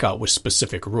workout with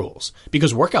specific rules,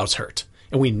 because workouts hurt.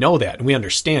 And we know that and we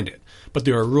understand it, but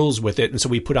there are rules with it. And so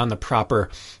we put on the proper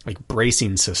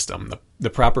bracing system, the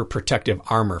proper protective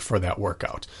armor for that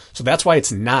workout. So that's why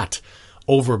it's not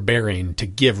overbearing to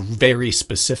give very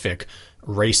specific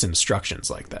race instructions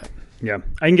like that. Yeah,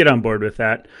 I can get on board with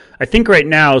that. I think right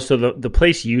now, so the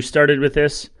place you started with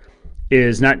this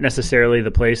is not necessarily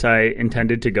the place I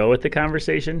intended to go with the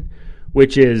conversation,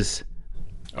 which is,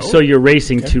 so you're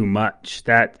racing too much.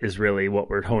 That is really what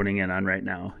we're honing in on right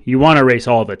now. You want to race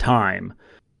all the time,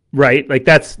 right? Like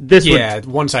that's this. Yeah,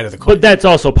 one side of the coin. But that's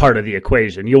also part of the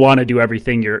equation. You want to do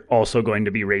everything. You're also going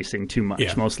to be racing too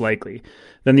much, most likely.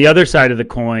 Then the other side of the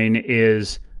coin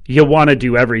is you want to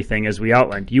do everything, as we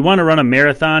outlined. You want to run a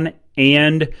marathon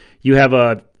and you have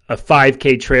a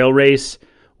 5K trail race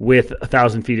with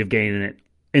 1,000 feet of gain in it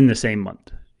in the same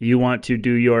month. You want to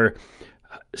do your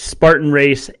Spartan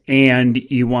race and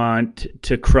you want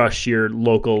to crush your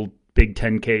local big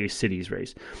 10K cities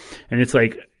race. And it's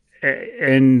like,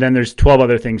 and then there's 12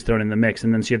 other things thrown in the mix.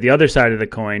 And then so you have the other side of the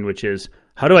coin, which is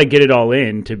how do I get it all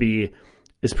in to be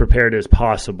as prepared as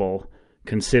possible,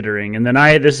 considering. And then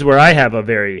this is where I have a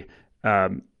very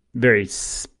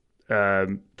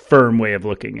firm way of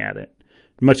looking at it,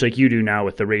 much like you do now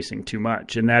with the racing too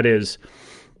much. And that is,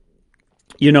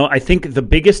 I think the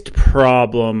biggest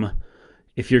problem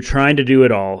if you're trying to do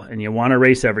it all and you want to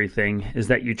race everything is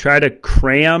that you try to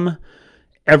cram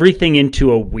everything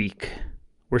into a week.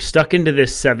 We're stuck into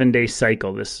this 7-day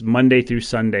cycle, this Monday through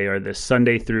Sunday or this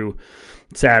Sunday through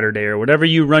Saturday or whatever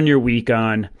you run your week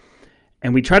on.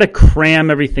 And we try to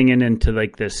cram everything into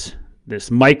like this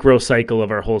micro cycle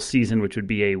of our whole season, which would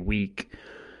be a week.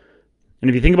 And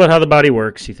if you think about how the body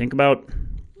works, you think about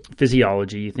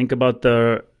physiology, you think about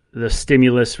the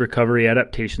stimulus, recovery,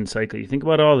 adaptation cycle, you think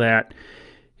about all that.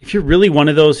 If you're really one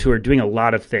of those who are doing a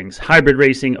lot of things, hybrid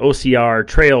racing, OCR,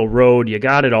 trail, road, you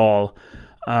got it all,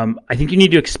 I think you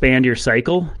need to expand your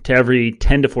cycle to every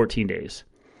 10 to 14 days.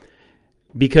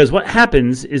 Because what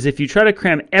happens is if you try to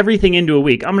cram everything into a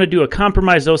week, I'm going to do a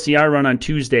compromised OCR run on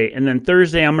Tuesday, and then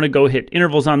Thursday I'm going to go hit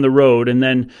intervals on the road, and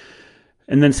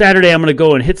then Saturday I'm going to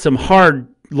go and hit some hard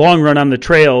long run on the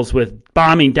trails with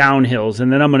bombing downhills,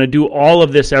 and then I'm going to do all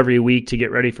of this every week to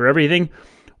get ready for everything.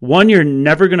 One, you're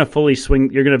never going to fully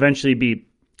swing. You're going to eventually be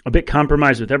a bit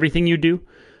compromised with everything you do.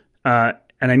 And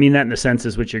I mean that in the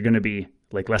senses which you're going to be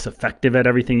like less effective at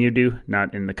everything you do,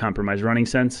 not in the compromised running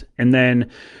sense. And then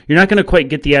you're not going to quite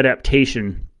get the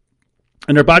adaptation.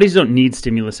 And our bodies don't need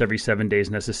stimulus every 7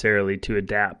 days necessarily to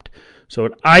adapt. So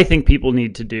what I think people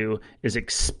need to do is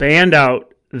expand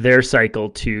out their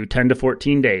cycle to 10 to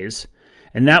 14 days.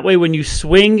 And that way, when you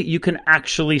swing, you can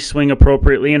actually swing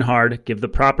appropriately and hard, give the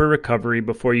proper recovery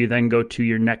before you then go to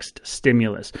your next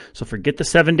stimulus. So forget the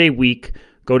 7-day week,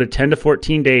 go to 10 to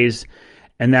 14 days.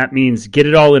 And that means get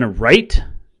it all in a right.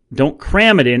 Don't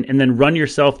cram it in and then run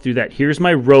yourself through that. Here's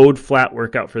my road flat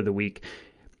workout for the week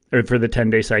or for the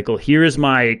 10-day cycle. Here is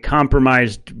my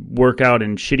compromised workout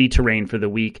in shitty terrain for the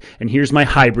week. And here's my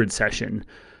hybrid session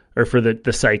or for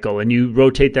the cycle. And you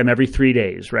rotate them every 3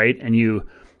 days, right? And you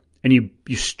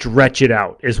stretch it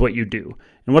out is what you do.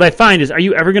 And what I find is, are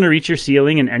you ever going to reach your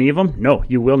ceiling in any of them? No,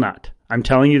 you will not. I'm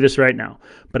telling you this right now.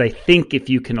 But I think if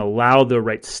you can allow the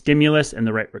right stimulus and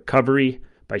the right recovery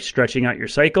by stretching out your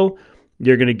cycle,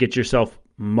 you're going to get yourself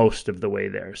most of the way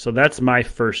there. So that's my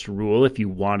first rule if you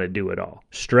want to do it all.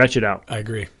 Stretch it out. I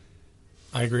agree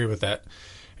with that.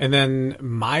 And then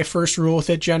my first rule with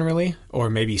it generally, or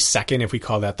maybe second if we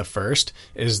call that the first,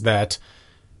 is that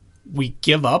we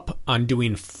give up on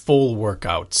doing full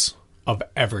workouts of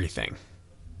everything.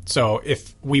 So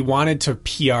if we wanted to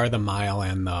PR the mile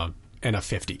and a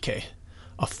 50K,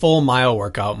 a full mile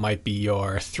workout might be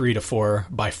your 3 to 4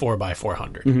 by 4 by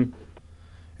 400. Mm-hmm.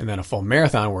 And then a full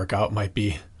marathon workout might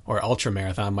be, or ultra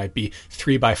marathon might be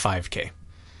 3 by 5K.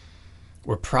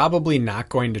 We're probably not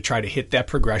going to try to hit that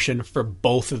progression for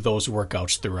both of those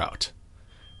workouts throughout.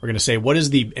 We're going to say, what is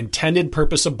the intended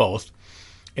purpose of both?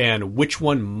 And which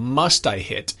one must I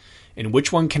hit? And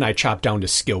which one can I chop down to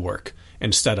skill work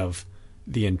instead of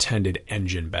the intended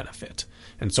engine benefit?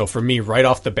 And so for me, right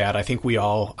off the bat, I think we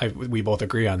both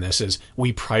agree on this, is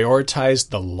we prioritize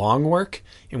the long work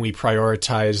and we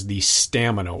prioritize the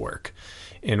stamina work.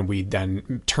 And we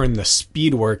then turn the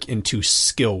speed work into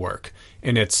skill work.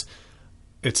 And it's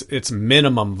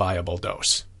minimum viable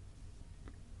dose.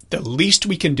 the least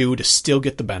we can do to still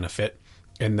get the benefit.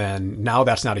 And then now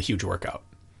that's not a huge workout.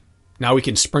 Now we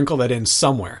can sprinkle that in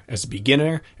somewhere as a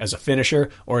beginner, as a finisher,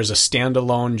 or as a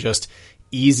standalone, just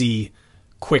easy,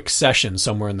 quick session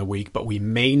somewhere in the week. But we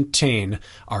maintain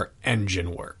our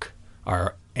engine work,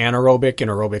 our anaerobic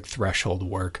and aerobic threshold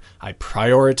work. I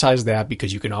prioritize that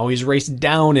because you can always race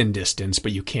down in distance,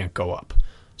 but you can't go up.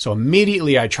 So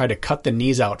immediately I try to cut the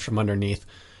knees out from underneath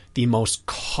the most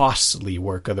costly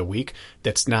work of the week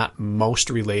that's not most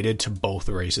related to both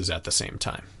races at the same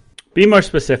time. Be more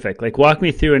specific. Like, walk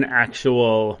me through an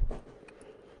actual.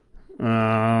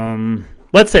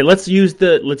 Let's use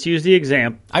the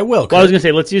example. I will. Well, I was going to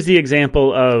say, let's use the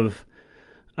example of.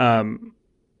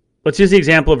 Let's use the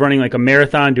example of running like a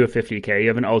marathon to a 50K. You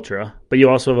have an ultra, but you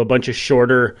also have a bunch of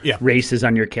shorter races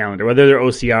on your calendar, whether they're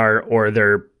OCR or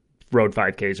they're road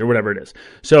 5Ks or whatever it is.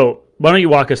 So why don't you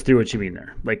walk us through what you mean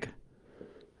there, like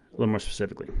a little more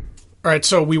specifically? All right,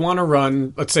 so we want to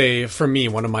run, let's say for me,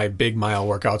 one of my big mile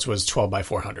workouts was 12 by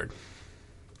 400.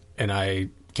 And I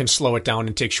can slow it down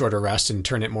and take shorter rests and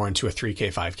turn it more into a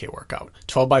 3K, 5K workout.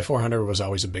 12 by 400 was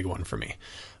always a big one for me.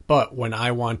 But when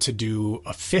I want to do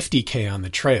a 50K on the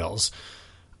trails,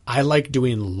 I like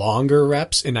doing longer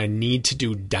reps and I need to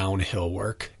do downhill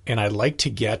work. And I like to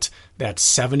get that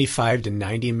 75 to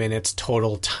 90 minutes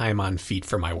total time on feet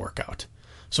for my workout.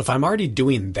 So if I'm already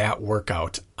doing that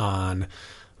workout on,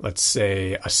 let's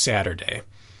say, a Saturday,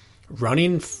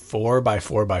 running 4 by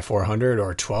 4 by 400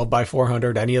 or 12 by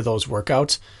 400, any of those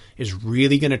workouts is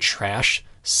really going to trash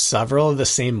several of the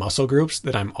same muscle groups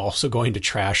that I'm also going to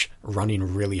trash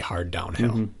running really hard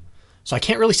downhill. Mm-hmm. So I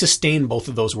can't really sustain both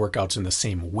of those workouts in the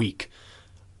same week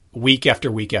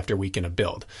after week after week in a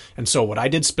build. And so what I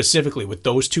did specifically with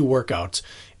those two workouts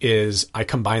is I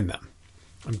combined them.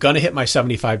 I'm going to hit my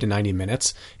 75 to 90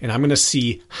 minutes, and I'm going to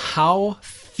see how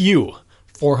few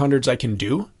 400s I can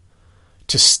do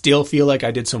to still feel like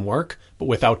I did some work, but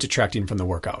without detracting from the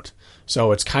workout.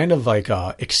 So it's kind of like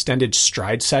a extended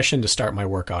stride session to start my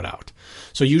workout out.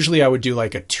 So usually I would do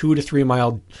like a 2 to 3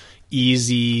 mile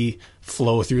easy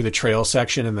flow through the trail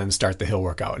section and then start the hill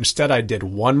workout. Instead, I did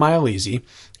 1 mile easy,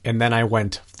 and then I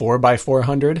went 4 by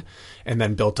 400 and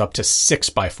then built up to 6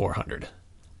 by 400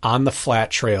 on the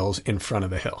flat trails in front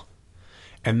of the hill.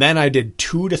 And then I did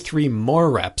 2 to 3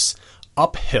 more reps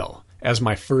uphill as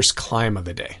my first climb of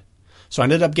the day. So I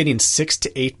ended up getting 6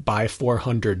 to 8 by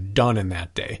 400 done in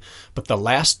that day. But the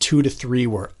last 2 to 3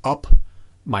 were up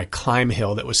my climb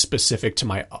hill that was specific to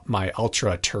my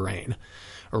ultra terrain.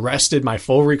 Rested my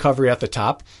full recovery at the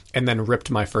top, and then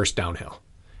ripped my first downhill.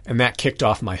 And that kicked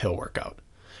off my hill workout.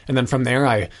 And then from there,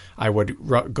 I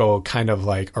would go kind of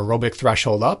like aerobic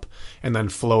threshold up and then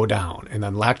flow down, and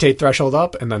then lactate threshold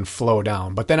up and then flow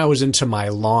down. But then I was into my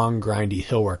long, grindy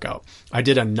hill workout. I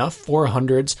did enough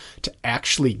 400s to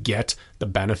actually get the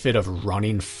benefit of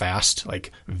running fast,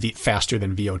 like faster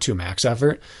than VO2 max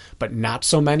effort, but not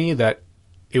so many that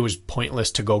it was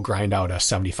pointless to go grind out a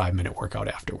 75-minute workout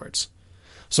afterwards.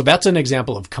 So that's an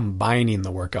example of combining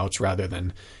the workouts rather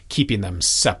than keeping them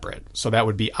separate. So that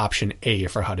would be option A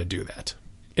for how to do that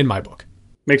in my book.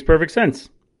 Makes perfect sense.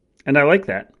 And I like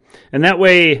that. And that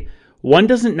way, one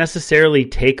doesn't necessarily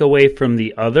take away from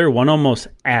the other. One almost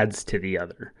adds to the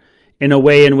other in a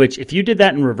way in which if you did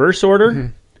that in reverse order,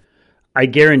 mm-hmm. I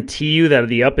guarantee you that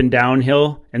the up and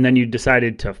downhill, and then you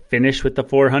decided to finish with the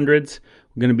 400s,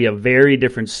 going to be a very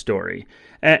different story.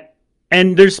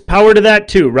 And there's power to that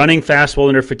too. Running fast while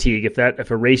under fatigue, if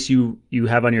a race you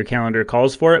have on your calendar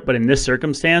calls for it. But in this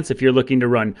circumstance, if you're looking to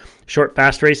run short,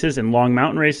 fast races and long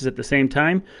mountain races at the same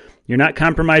time, you're not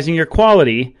compromising your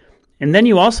quality. And then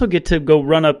you also get to go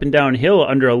run up and down hill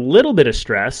under a little bit of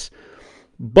stress,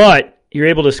 but you're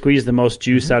able to squeeze the most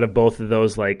juice out of both of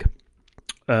those, like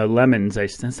lemons.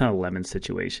 That's not a lemon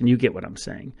situation. You get what I'm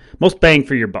saying. Most bang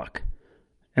for your buck,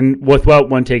 and without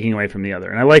one taking away from the other.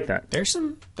 And I like that. There's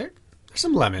some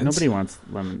lemons. Nobody wants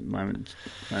lemons.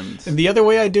 And the other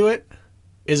way I do it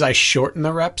is I shorten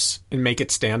the reps and make it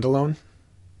standalone.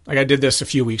 Like I did this a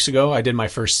few weeks ago. I did my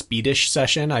first speedish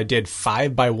session. I did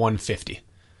 5 by 150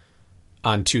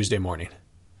 on Tuesday morning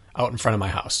out in front of my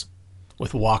house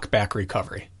with walk back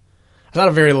recovery. It's not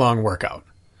a very long workout,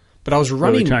 but I was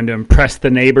running. Really trying to impress the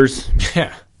neighbors.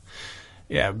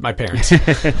 Yeah, my parents.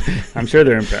 I'm sure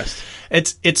they're impressed.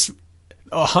 It's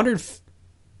 100.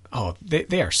 Oh,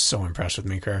 they are so impressed with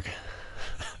me, Kirk.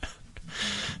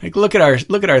 Like look at our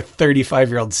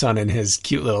 35-year-old son in his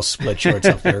cute little split shorts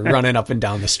up there running up and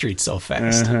down the street so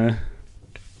fast. Uh-huh.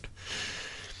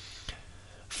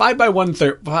 5 by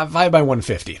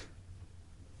 150.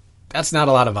 That's not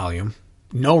a lot of volume.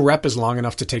 No rep is long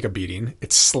enough to take a beating.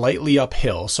 It's slightly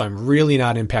uphill, so I'm really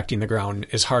not impacting the ground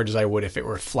as hard as I would if it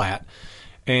were flat.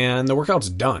 And the workout's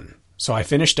done. So I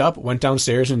finished up, went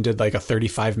downstairs, and did like a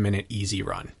 35-minute easy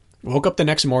run. Woke up the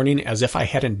next morning as if I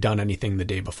hadn't done anything the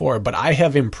day before, but I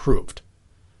have improved.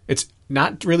 It's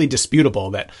not really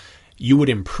disputable that you would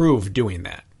improve doing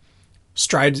that.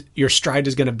 Your stride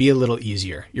is going to be a little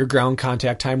easier. Your ground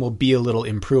contact time will be a little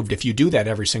improved if you do that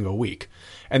every single week.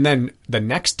 And then the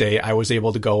next day, I was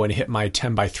able to go and hit my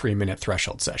 10 by 3 minute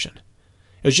threshold session.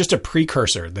 It was just a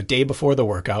precursor the day before the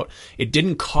workout. It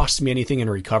didn't cost me anything in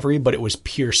recovery, but it was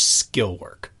pure skill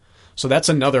work. So that's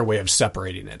another way of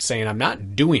separating it, saying I'm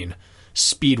not doing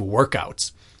speed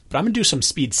workouts, but I'm going to do some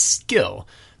speed skill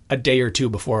a day or two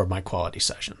before my quality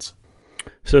sessions.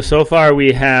 So far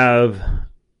we have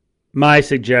my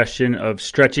suggestion of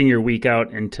stretching your week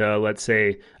out into, let's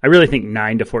say, I really think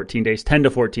 9 to 14 days, 10 to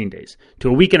 14 days, to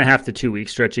a week and a half to 2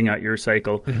 weeks, stretching out your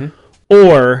cycle,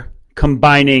 or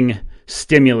combining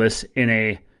stimulus in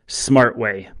a smart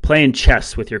way, playing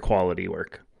chess with your quality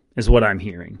work is what I'm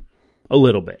hearing a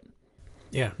little bit.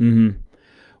 Yeah. Mm-hmm.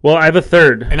 Well, I have a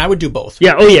third. And I would do both.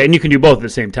 Yeah. Oh, yeah. And you can do both at the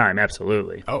same time.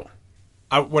 Absolutely. Oh.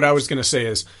 What I was going to say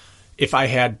is if I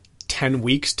had 10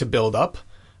 weeks to build up,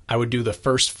 I would do the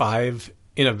first 5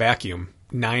 in a vacuum,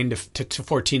 9 to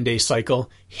 14 day cycle,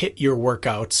 hit your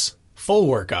workouts, full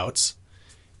workouts,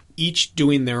 each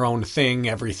doing their own thing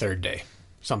every third day,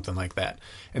 something like that.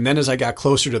 And then as I got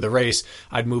closer to the race,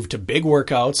 I'd move to big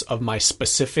workouts of my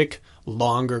specific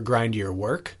longer, grindier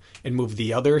work and move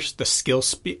the skill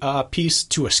piece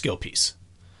to a skill piece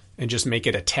and just make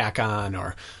it a tack on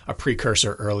or a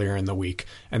precursor earlier in the week.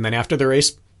 And then after the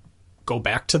race, go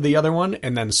back to the other one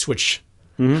and then switch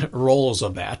roles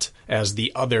of that as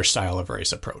the other style of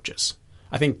race approaches.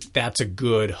 I think that's a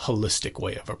good holistic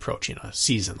way of approaching a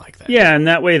season like that. Yeah, and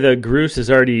that way the grease has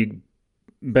already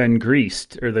been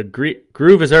greased, or the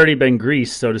groove has already been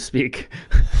greased, so to speak.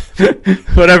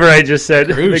 Whatever I just said.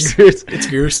 Groose. The grease. It's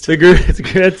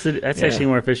groosed. That's actually a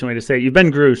more efficient way to say it. You've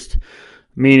been groosed,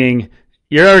 meaning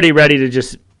you're already ready to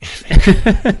just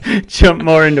jump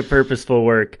more into purposeful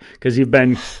work because you've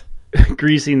been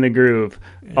greasing the groove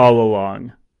all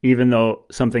along, even though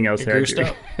something else had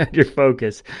your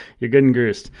focus. You're good and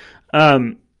groosed.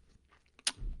 My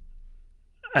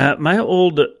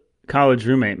old college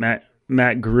roommate,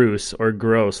 Matt Gross, or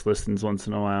Gross, listens once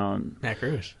in a while. And Matt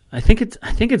Gross. I think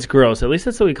it's Gross. At least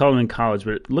that's what we called him in college,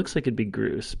 but it looks like it'd be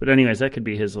Gross. But anyways, that could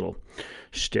be his little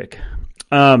shtick.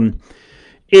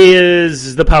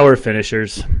 Is the power of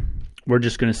finishers. We're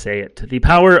just going to say it. The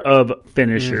power of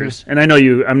finishers. And I know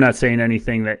I'm not saying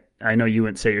anything that I know you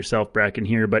wouldn't say yourself, Bracken,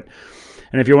 here,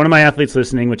 and if you're one of my athletes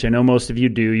listening, which I know most of you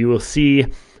do, you will see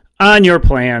on your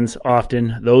plans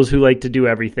often those who like to do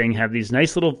everything have these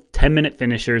nice little 10-minute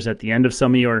finishers at the end of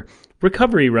some of your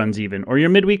recovery runs even, or your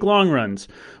midweek long runs,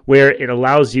 where it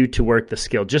allows you to work the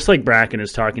skill. Just like Bracken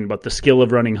is talking about the skill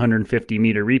of running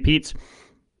 150-meter repeats,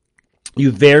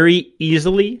 you very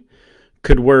easily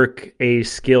could work a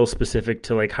skill specific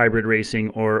to like hybrid racing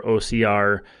or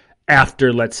OCR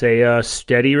after, let's say, a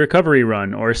steady recovery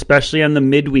run, or especially on the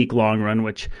midweek long run,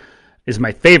 which is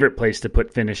my favorite place to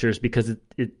put finishers because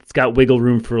it's got wiggle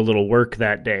room for a little work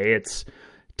that day. It's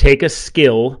take a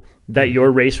skill that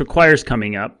your race requires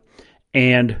coming up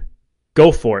and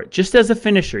go for it. Just as a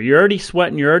finisher, you're already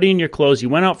sweating, you're already in your clothes, you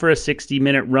went out for a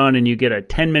 60-minute run and you get a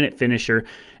 10-minute finisher,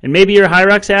 and maybe you're a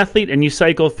Hyrox athlete and you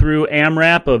cycle through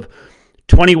AMRAP of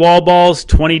 20 wall balls,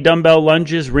 20 dumbbell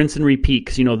lunges, rinse and repeat,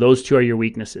 because you know those two are your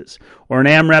weaknesses. Or an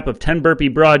AMRAP of 10 burpee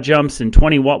broad jumps and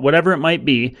 20 whatever it might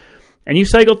be, and you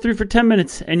cycle through for 10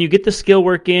 minutes and you get the skill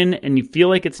work in and you feel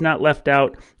like it's not left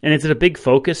out. And is it a big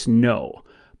focus? No.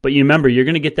 But you remember, you're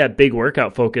going to get that big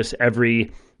workout focus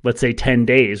every, let's say, 10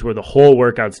 days where the whole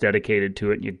workout's dedicated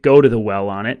to it. And you go to the well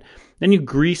on it. Then you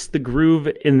grease the groove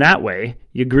in that way.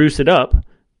 You grease it up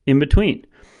in between.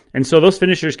 And so those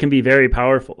finishers can be very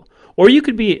powerful. Or you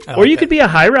could be a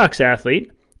Hyrox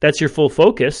athlete. That's your full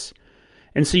focus.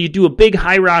 And so you do a big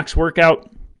Hyrox workout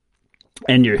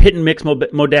and you're hitting mixed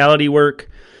modality work.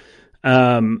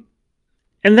 And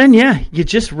then, you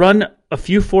just run a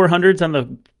few 400s on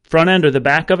the front end or the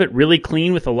back of it really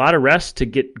clean with a lot of rest to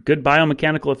get good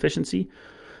biomechanical efficiency.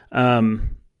 And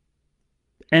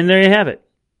there you have it.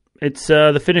 It's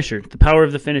the finisher, the power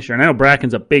of the finisher. And I know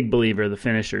Bracken's a big believer of the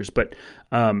finishers, but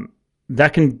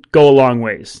that can go a long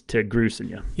ways to gruesing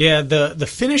you. Yeah, the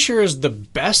finisher is the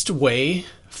best way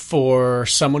for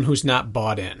someone who's not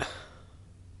bought in.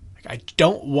 I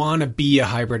don't want to be a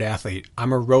hybrid athlete.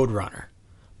 I'm a road runner,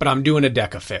 but I'm doing a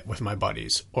DECA fit with my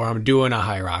buddies, or I'm doing a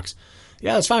Hyrox.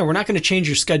 Yeah, that's fine. We're not going to change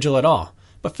your schedule at all.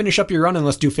 but finish up your run and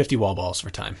let's do 50 wall balls for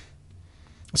time.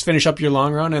 Let's finish up your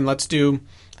long run and let's do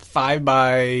 5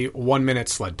 by 1 minute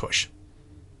sled push.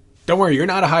 Don't worry, you're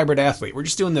not a hybrid athlete. We're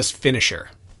just doing this finisher.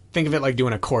 Think of it like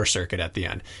doing a core circuit at the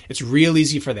end. It's real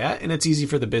easy for that, and it's easy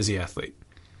for the busy athlete.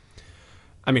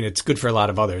 I mean, it's good for a lot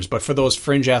of others, but for those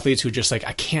fringe athletes who just like,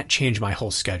 I can't change my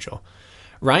whole schedule.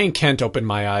 Ryan Kent opened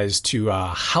my eyes to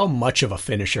how much of a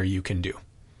finisher you can do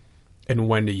and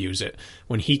when to use it.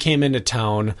 When he came into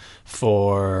town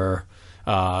for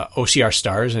OCR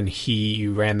Stars and he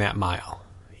ran that mile,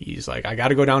 he's like, I got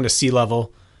to go down to sea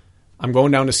level. I'm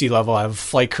going down to sea level. I have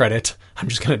flight credit. I'm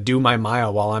just going to do my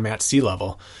mile while I'm at sea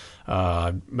level.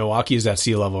 Milwaukee is at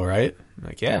sea level, right? I'm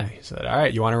like, yeah. He said, all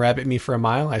right, you want to rabbit me for a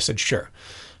mile? I said, sure.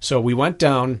 So we went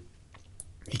down.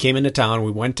 He came into town.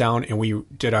 We went down and we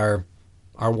did our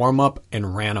warm-up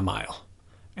and ran a mile.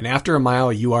 And after a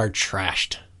mile, you are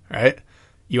trashed, right?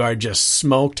 You are just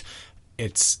smoked.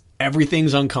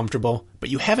 Everything's uncomfortable, but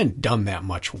you haven't done that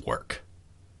much work.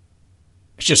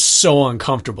 It's just so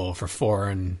uncomfortable for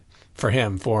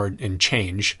him, 4 and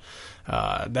change,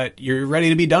 that you're ready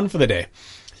to be done for the day.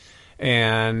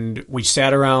 And we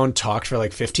sat around, talked for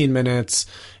like 15 minutes,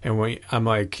 and I'm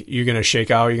like, you're going to shake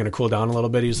out? You're going to cool down a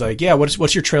little bit? He's like, yeah,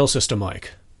 what's your trail system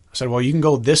like? I said, well, you can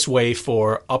go this way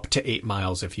for up to 8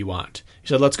 miles if you want. He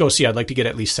said, let's go see. I'd like to get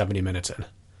at least 70 minutes in.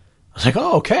 I was like,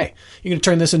 oh, okay. You're going to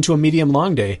turn this into a medium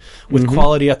long day with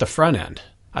quality at the front end.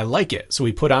 I like it. So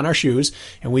we put on our shoes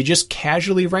and we just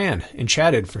casually ran and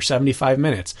chatted for 75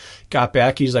 minutes. Got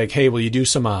back. He's like, hey, will you do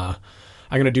some, I'm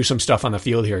going to do some stuff on the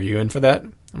field here. Are you in for that?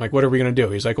 I'm like, what are we going to do?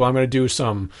 He's like, well, I'm going to do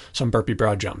some burpee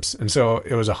broad jumps. And so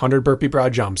it was 100 burpee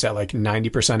broad jumps at like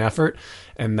 90% effort.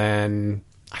 And then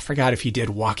I forgot if he did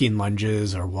walking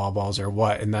lunges or wall balls or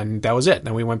what. And then that was it.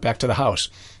 Then we went back to the house.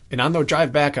 And on the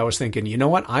drive back, I was thinking, you know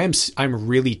what? I'm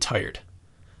really tired.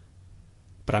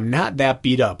 But I'm not that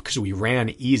beat up because we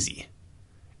ran easy.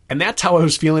 And that's how I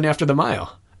was feeling after the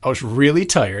mile. I was really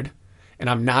tired and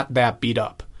I'm not that beat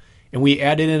up. And we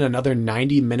added in another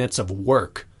 90 minutes of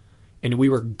work. And we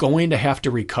were going to have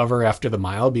to recover after the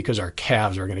mile because our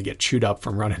calves are going to get chewed up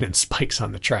from running in spikes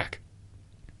on the track.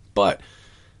 But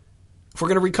if we're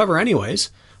going to recover anyways,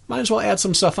 might as well add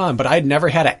some stuff on. But I'd never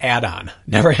had an add-on,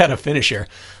 never had a finisher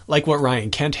like what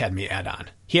Ryan Kent had me add on.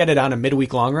 He added on a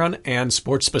midweek long run and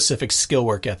sports-specific skill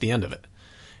work at the end of it.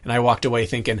 And I walked away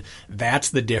thinking, that's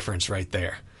the difference right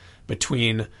there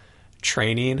between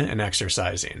training and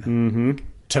exercising.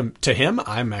 Mm-hmm. To him,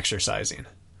 I'm exercising.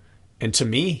 And to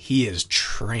me, he is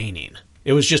training.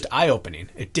 It was just eye-opening.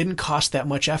 It didn't cost that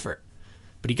much effort.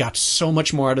 But he got so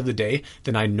much more out of the day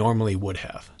than I normally would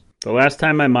have. The last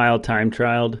time I mile time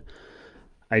trialed,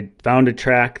 I found a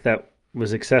track that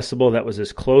was accessible, that was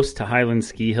as close to Highland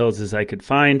ski hills as I could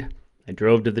find. I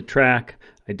drove to the track.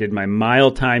 I did my mile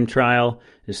time trial.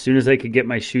 As soon as I could get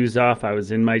my shoes off, I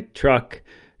was in my truck,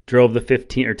 drove the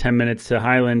 15 or 10 minutes to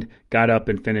Highland, got up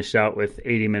and finished out with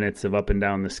 80 minutes of up and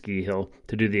down the ski hill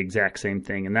to do the exact same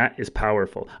thing. And that is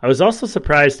powerful. I was also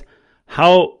surprised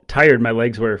how tired my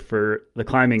legs were for the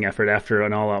climbing effort after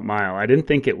an all-out mile. I didn't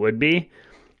think it would be,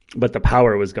 but the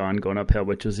power was gone going uphill,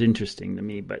 which was interesting to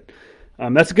me. But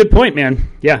that's a good point, man.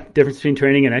 Yeah, difference between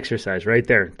training and exercise right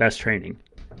there. That's training.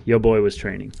 Yo boy was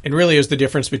training. It really is the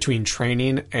difference between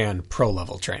training and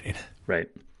pro-level training. Right.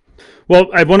 Well,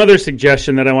 I have one other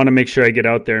suggestion that I want to make sure I get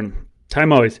out there.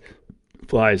 Time always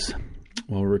flies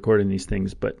while we're recording these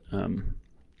things, but I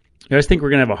just think we're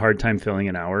going to have a hard time filling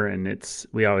an hour, and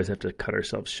we always have to cut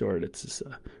ourselves short. It's just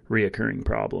a reoccurring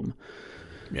problem.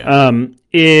 Yeah.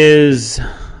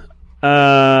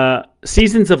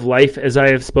 Seasons of life, as I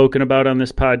have spoken about on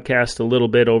this podcast a little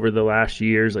bit over the last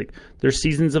years, like there's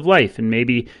seasons of life, and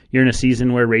maybe you're in a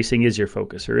season where racing is your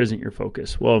focus or isn't your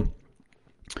focus. Well,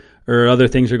 or other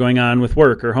things are going on with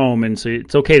work or home, and so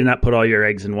it's okay to not put all your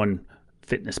eggs in one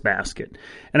fitness basket.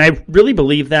 And I really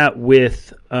believe that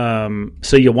with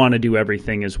so you want to do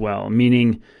everything as well,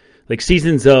 meaning like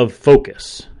seasons of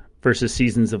focus versus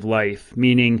seasons of life,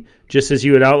 meaning just as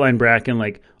you had outlined, Bracken,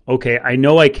 like, okay, I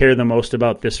know I care the most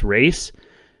about this race,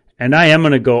 and I am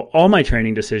going to go, all my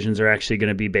training decisions are actually going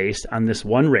to be based on this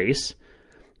one race.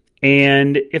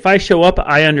 And if I show up,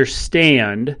 I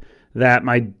understand that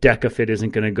my DecaFit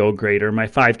isn't going to go great, or my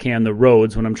 5K on the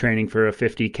roads when I'm training for a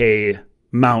 50K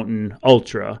mountain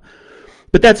ultra.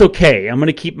 But that's okay. I'm going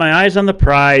to keep my eyes on the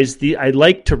prize. I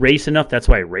like to race enough. That's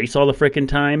why I race all the frickin'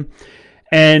 time.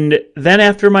 And then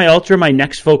after my ultra, my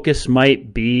next focus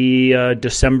might be a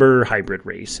December hybrid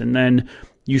race. And then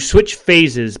you switch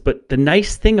phases. But the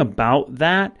nice thing about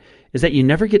that is that you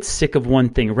never get sick of one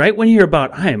thing. Right when you're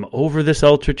about, I am over this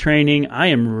ultra training, I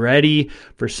am ready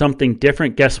for something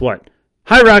different, guess what?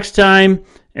 high rocks time,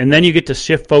 and then you get to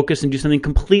shift focus and do something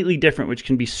completely different, which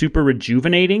can be super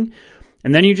rejuvenating.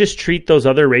 And then you just treat those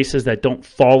other races that don't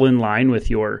fall in line with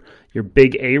your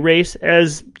big A race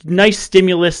as nice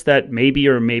stimulus that maybe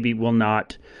or maybe will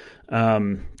not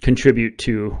contribute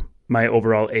to my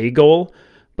overall A goal.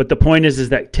 But the point is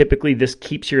that typically this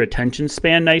keeps your attention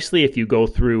span nicely if you go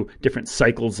through different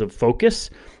cycles of focus.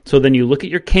 So then you look at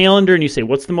your calendar and you say,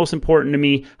 what's the most important to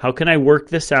me? How can I work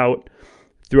this out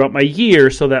throughout my year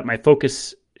so that my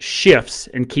focus shifts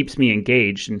and keeps me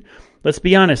engaged? And let's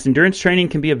be honest, endurance training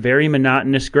can be a very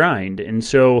monotonous grind. And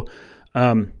so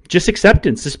just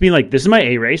acceptance, just being like, this is my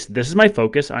A race, this is my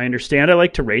focus. I understand I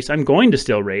like to race. I'm going to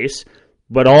still race,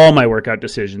 but all my workout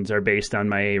decisions are based on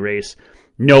my A race,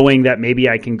 knowing that maybe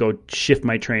I can go shift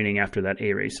my training after that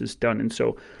A race is done. And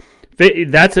so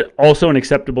that's also an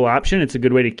acceptable option. It's a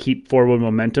good way to keep forward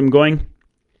momentum going,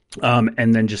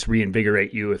 and then just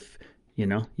reinvigorate you if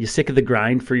you're sick of the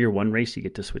grind for your one race. You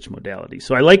get to switch modalities.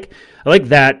 So I like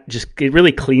that. Just it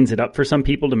really cleans it up for some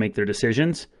people to make their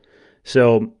decisions.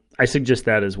 So I suggest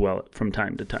that as well from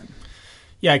time to time.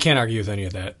 Yeah, I can't argue with any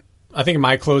of that. I think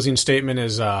my closing statement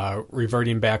is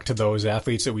reverting back to those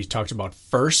athletes that we talked about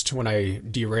first when I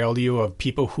derailed you, of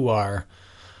people who are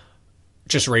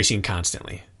just racing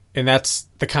constantly. And that's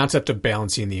the concept of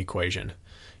balancing the equation.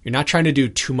 You're not trying to do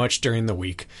too much during the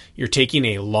week. You're taking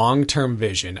a long-term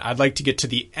vision. I'd like to get to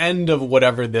the end of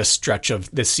whatever this stretch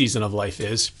of this season of life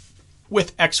is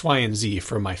with X, Y, and Z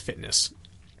for my fitness.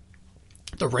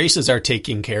 The races are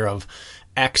taking care of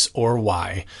X or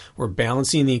Y. We're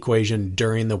balancing the equation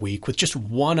during the week with just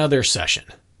one other session.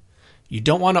 You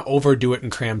don't want to overdo it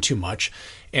and cram too much.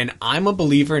 And I'm a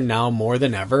believer now more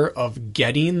than ever of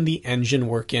getting the engine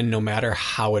work in no matter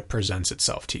how it presents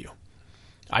itself to you.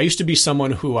 I used to be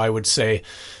someone who I would say,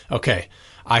 okay,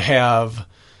 I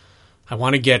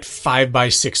want to get 5 by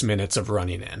 6 minutes of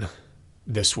running in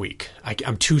this week.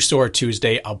 I'm too sore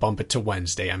Tuesday. I'll bump it to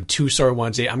Wednesday. I'm too sore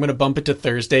Wednesday. I'm going to bump it to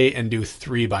Thursday and do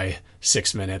 3 by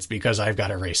 6 minutes because I've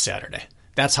got a race Saturday.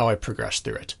 That's how I progress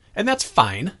through it. And that's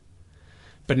fine.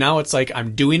 But now it's like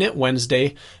I'm doing it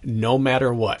Wednesday no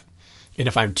matter what. And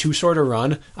if I'm too sore to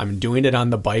run, I'm doing it on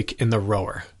the bike in the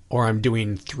rower. Or I'm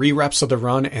doing 3 reps of the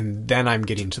run and then I'm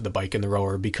getting to the bike in the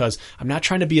rower, because I'm not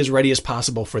trying to be as ready as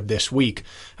possible for this week.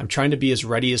 I'm trying to be as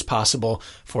ready as possible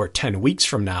for 10 weeks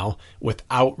from now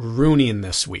without ruining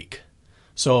this week.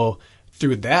 So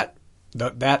through that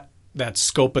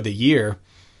scope of the year,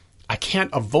 I can't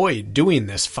avoid doing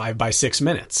this 5 by 6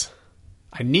 minutes.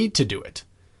 I need to do it,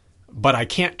 but I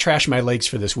can't trash my legs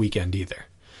for this weekend either.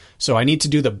 So I need to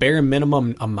do the bare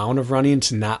minimum amount of running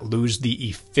to not lose the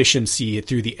efficiency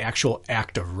through the actual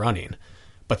act of running.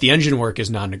 But the engine work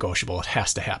is non-negotiable. It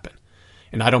has to happen.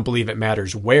 And I don't believe it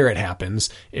matters where it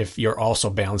happens if you're also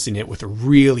balancing it with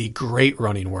really great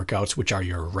running workouts, which are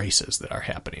your races that are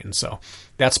happening. So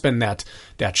that's been that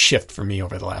shift for me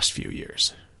over the last few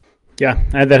years. Yeah,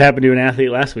 I had that happen to an athlete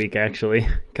last week, actually.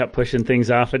 Kept pushing things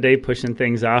off a day,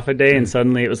 and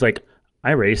suddenly it was like,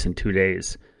 I race in 2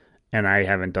 days. And I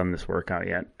haven't done this workout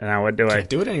yet. And now what do I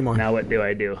do it anymore? Now what do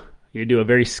I do? You do a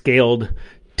very scaled,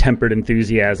 tempered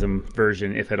enthusiasm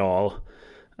version, if at all.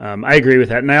 I agree with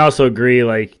that. And I also agree,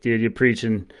 like, dude, you're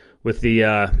preaching with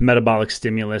the metabolic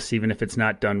stimulus, even if it's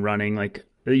not done running. Like,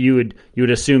 you would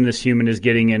assume this human is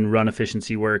getting in run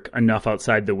efficiency work enough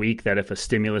outside the week that if a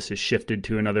stimulus is shifted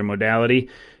to another modality,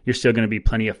 you're still going to be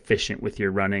plenty efficient with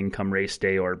your running come race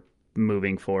day or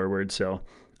moving forward. So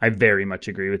I very much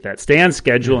agree with that. Stay on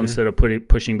schedule instead of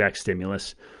pushing back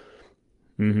stimulus.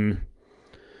 You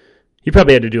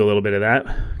probably had to do a little bit of that,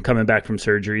 coming back from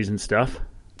surgeries and stuff.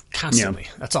 Constantly.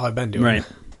 Yeah. That's all I've been doing. Right.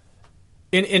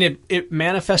 And it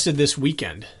manifested this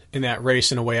weekend in that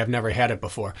race in a way I've never had it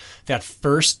before. That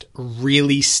first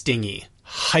really stingy,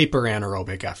 hyper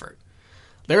anaerobic effort.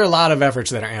 There are a lot of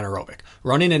efforts that are anaerobic.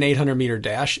 Running an 800-meter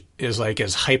dash is like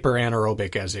as hyper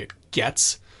anaerobic as it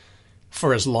gets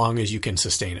for as long as you can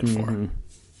sustain it for.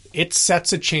 It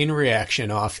sets a chain reaction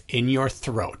off in your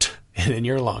throat and in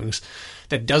your lungs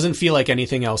that doesn't feel like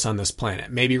anything else on this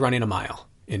planet. Maybe running a mile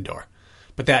indoor.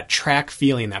 But that track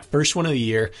feeling, that first one of the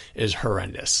year, is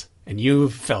horrendous. And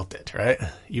you've felt it, right?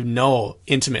 You know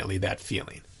intimately that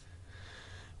feeling.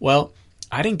 Well,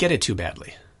 I didn't get it too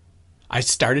badly. I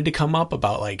started to come up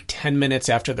about like 10 minutes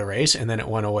after the race, and then it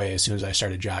went away as soon as I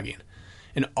started jogging.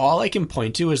 And all I can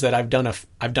point to is that I've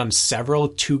done several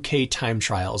 2K time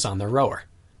trials on the rower.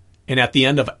 And at the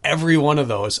end of every one of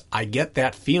those, I get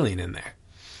that feeling in there.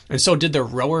 And so did the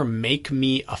rower make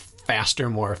me a faster,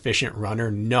 more efficient runner?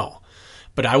 No.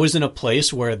 But I was in a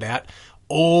place where that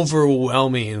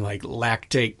overwhelming, like,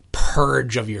 lactate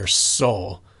purge of your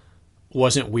soul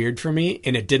wasn't weird for me,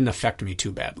 and it didn't affect me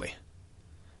too badly.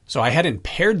 So I hadn't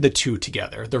paired the two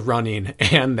together, the running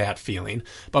and that feeling,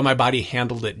 but my body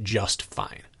handled it just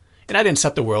fine. And I didn't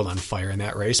set the world on fire in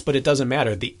that race, but it doesn't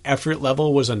matter. The effort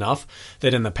level was enough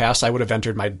that in the past I would have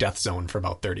entered my death zone for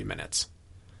about 30 minutes.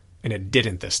 And it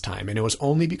didn't this time, and it was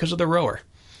only because of the rower,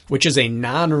 which is a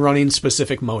non-running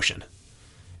specific motion.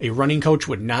 A running coach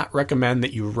would not recommend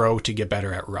that you row to get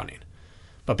better at running.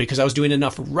 But because I was doing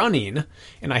enough running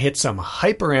and I hit some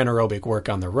hyper-anaerobic work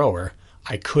on the rower,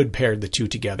 I could pair the two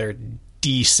together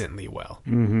decently well.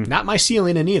 Mm-hmm. Not my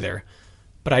ceiling in either,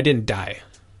 but I didn't die.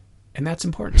 And that's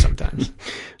important sometimes.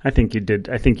 I think you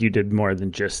did more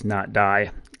than just not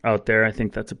die out there. I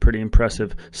think that's a pretty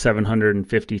impressive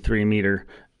 753 meter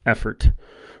effort,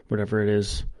 whatever it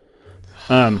is.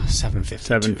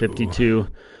 752.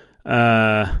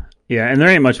 Yeah, and there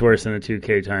ain't much worse than a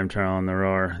 2K time trial on the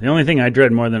rower. The only thing I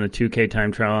dread more than a 2K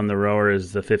time trial on the rower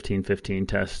is the 15:15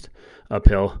 test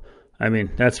uphill. I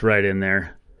mean, that's right in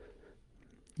there.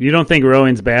 You don't think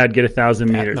rowing's bad? Get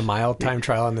 1,000 meters. The mile time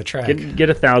trial on the track. Get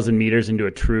 1,000 meters into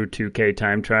a true 2K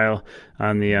time trial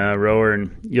on the rower,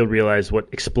 and you'll realize what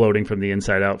exploding from the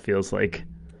inside out feels like.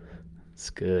 It's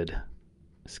good.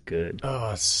 It's good.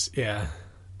 Oh, yeah.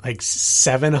 Like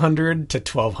 700 to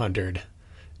 1,200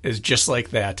 is just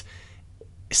like that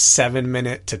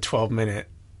 7-minute to 12-minute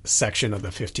section of the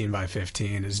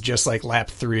 15x15 is just like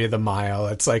lap 3 of the mile.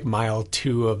 It's like mile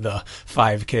 2 of the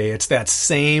 5K. It's that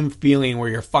same feeling where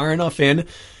you're far enough in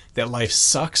that life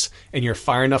sucks, and you're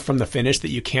far enough from the finish that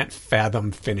you can't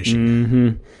fathom finishing. Mm-hmm.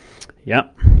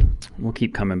 Yep. We'll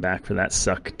keep coming back for that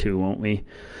suck too, won't we?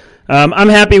 I'm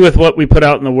happy with what we put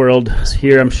out in the world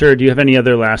here, I'm sure. Do you have any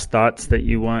other last thoughts that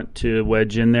you want to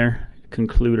wedge in there?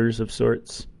 Concluders of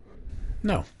sorts?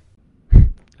 No.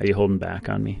 Are you holding back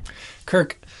on me?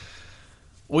 Kirk,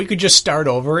 we could just start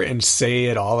over and say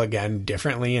it all again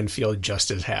differently and feel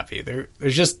just as happy.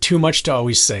 There's just too much to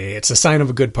always say. It's a sign of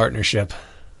a good partnership.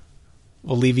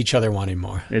 We'll leave each other wanting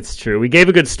more. It's true. We gave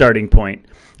a good starting point.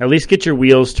 At least get your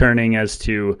wheels turning as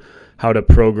to how to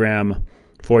program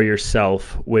for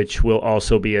yourself, which will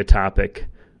also be a topic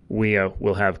we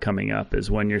will have coming up, is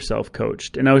when you're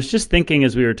self-coached. And I was just thinking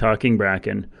as we were talking,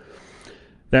 Bracken,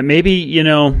 that maybe,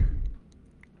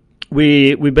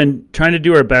 we've been trying to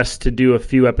do our best to do a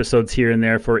few episodes here and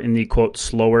there for, in the quote,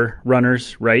 slower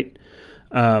runners, right?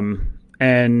 And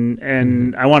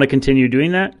I want to continue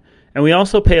doing that. And we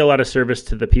also pay a lot of service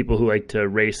to the people who like to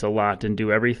race a lot and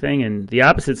do everything. And the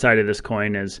opposite side of this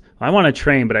coin is, I want to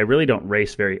train, but I really don't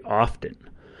race very often.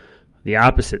 The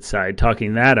opposite side,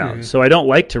 talking that out. Mm-hmm. So I don't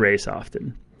like to race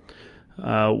often.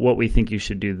 What we think you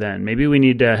should do then. Maybe we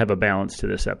need to have a balance to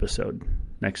this episode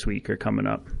next week or coming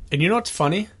up. And you know what's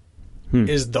funny?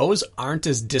 Is those aren't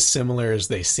as dissimilar as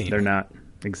they seem. They're not.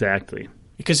 Exactly.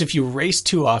 Because if you race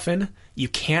too often, you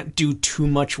can't do too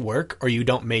much work or you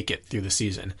don't make it through the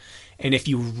season. And if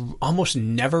you almost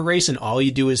never race and all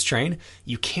you do is train,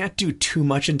 you can't do too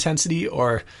much intensity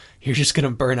or you're just going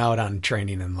to burn out on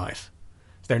training in life.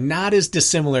 They're not as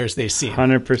dissimilar as they seem.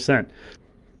 100%.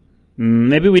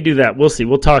 Maybe we do that. We'll see.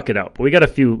 We'll talk it out. But we got a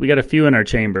few in our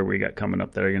chamber we got coming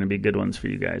up that are going to be good ones for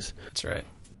you guys. That's right.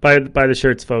 Buy the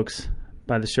shirts, folks.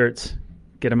 Buy the shirts.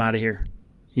 Get them out of here.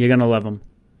 You're going to love them.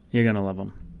 You're going to love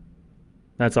them.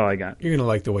 That's all I got. You're going to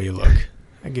like the way you look.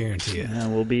 I guarantee it.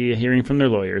 And we'll be hearing from their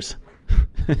lawyers.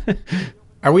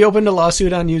 Are we open to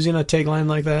lawsuit on using a tagline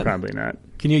like that? Probably not.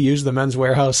 Can you use the Men's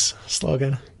Warehouse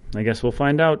slogan? I guess we'll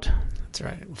find out. That's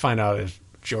right. We'll find out if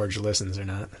George listens or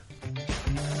not.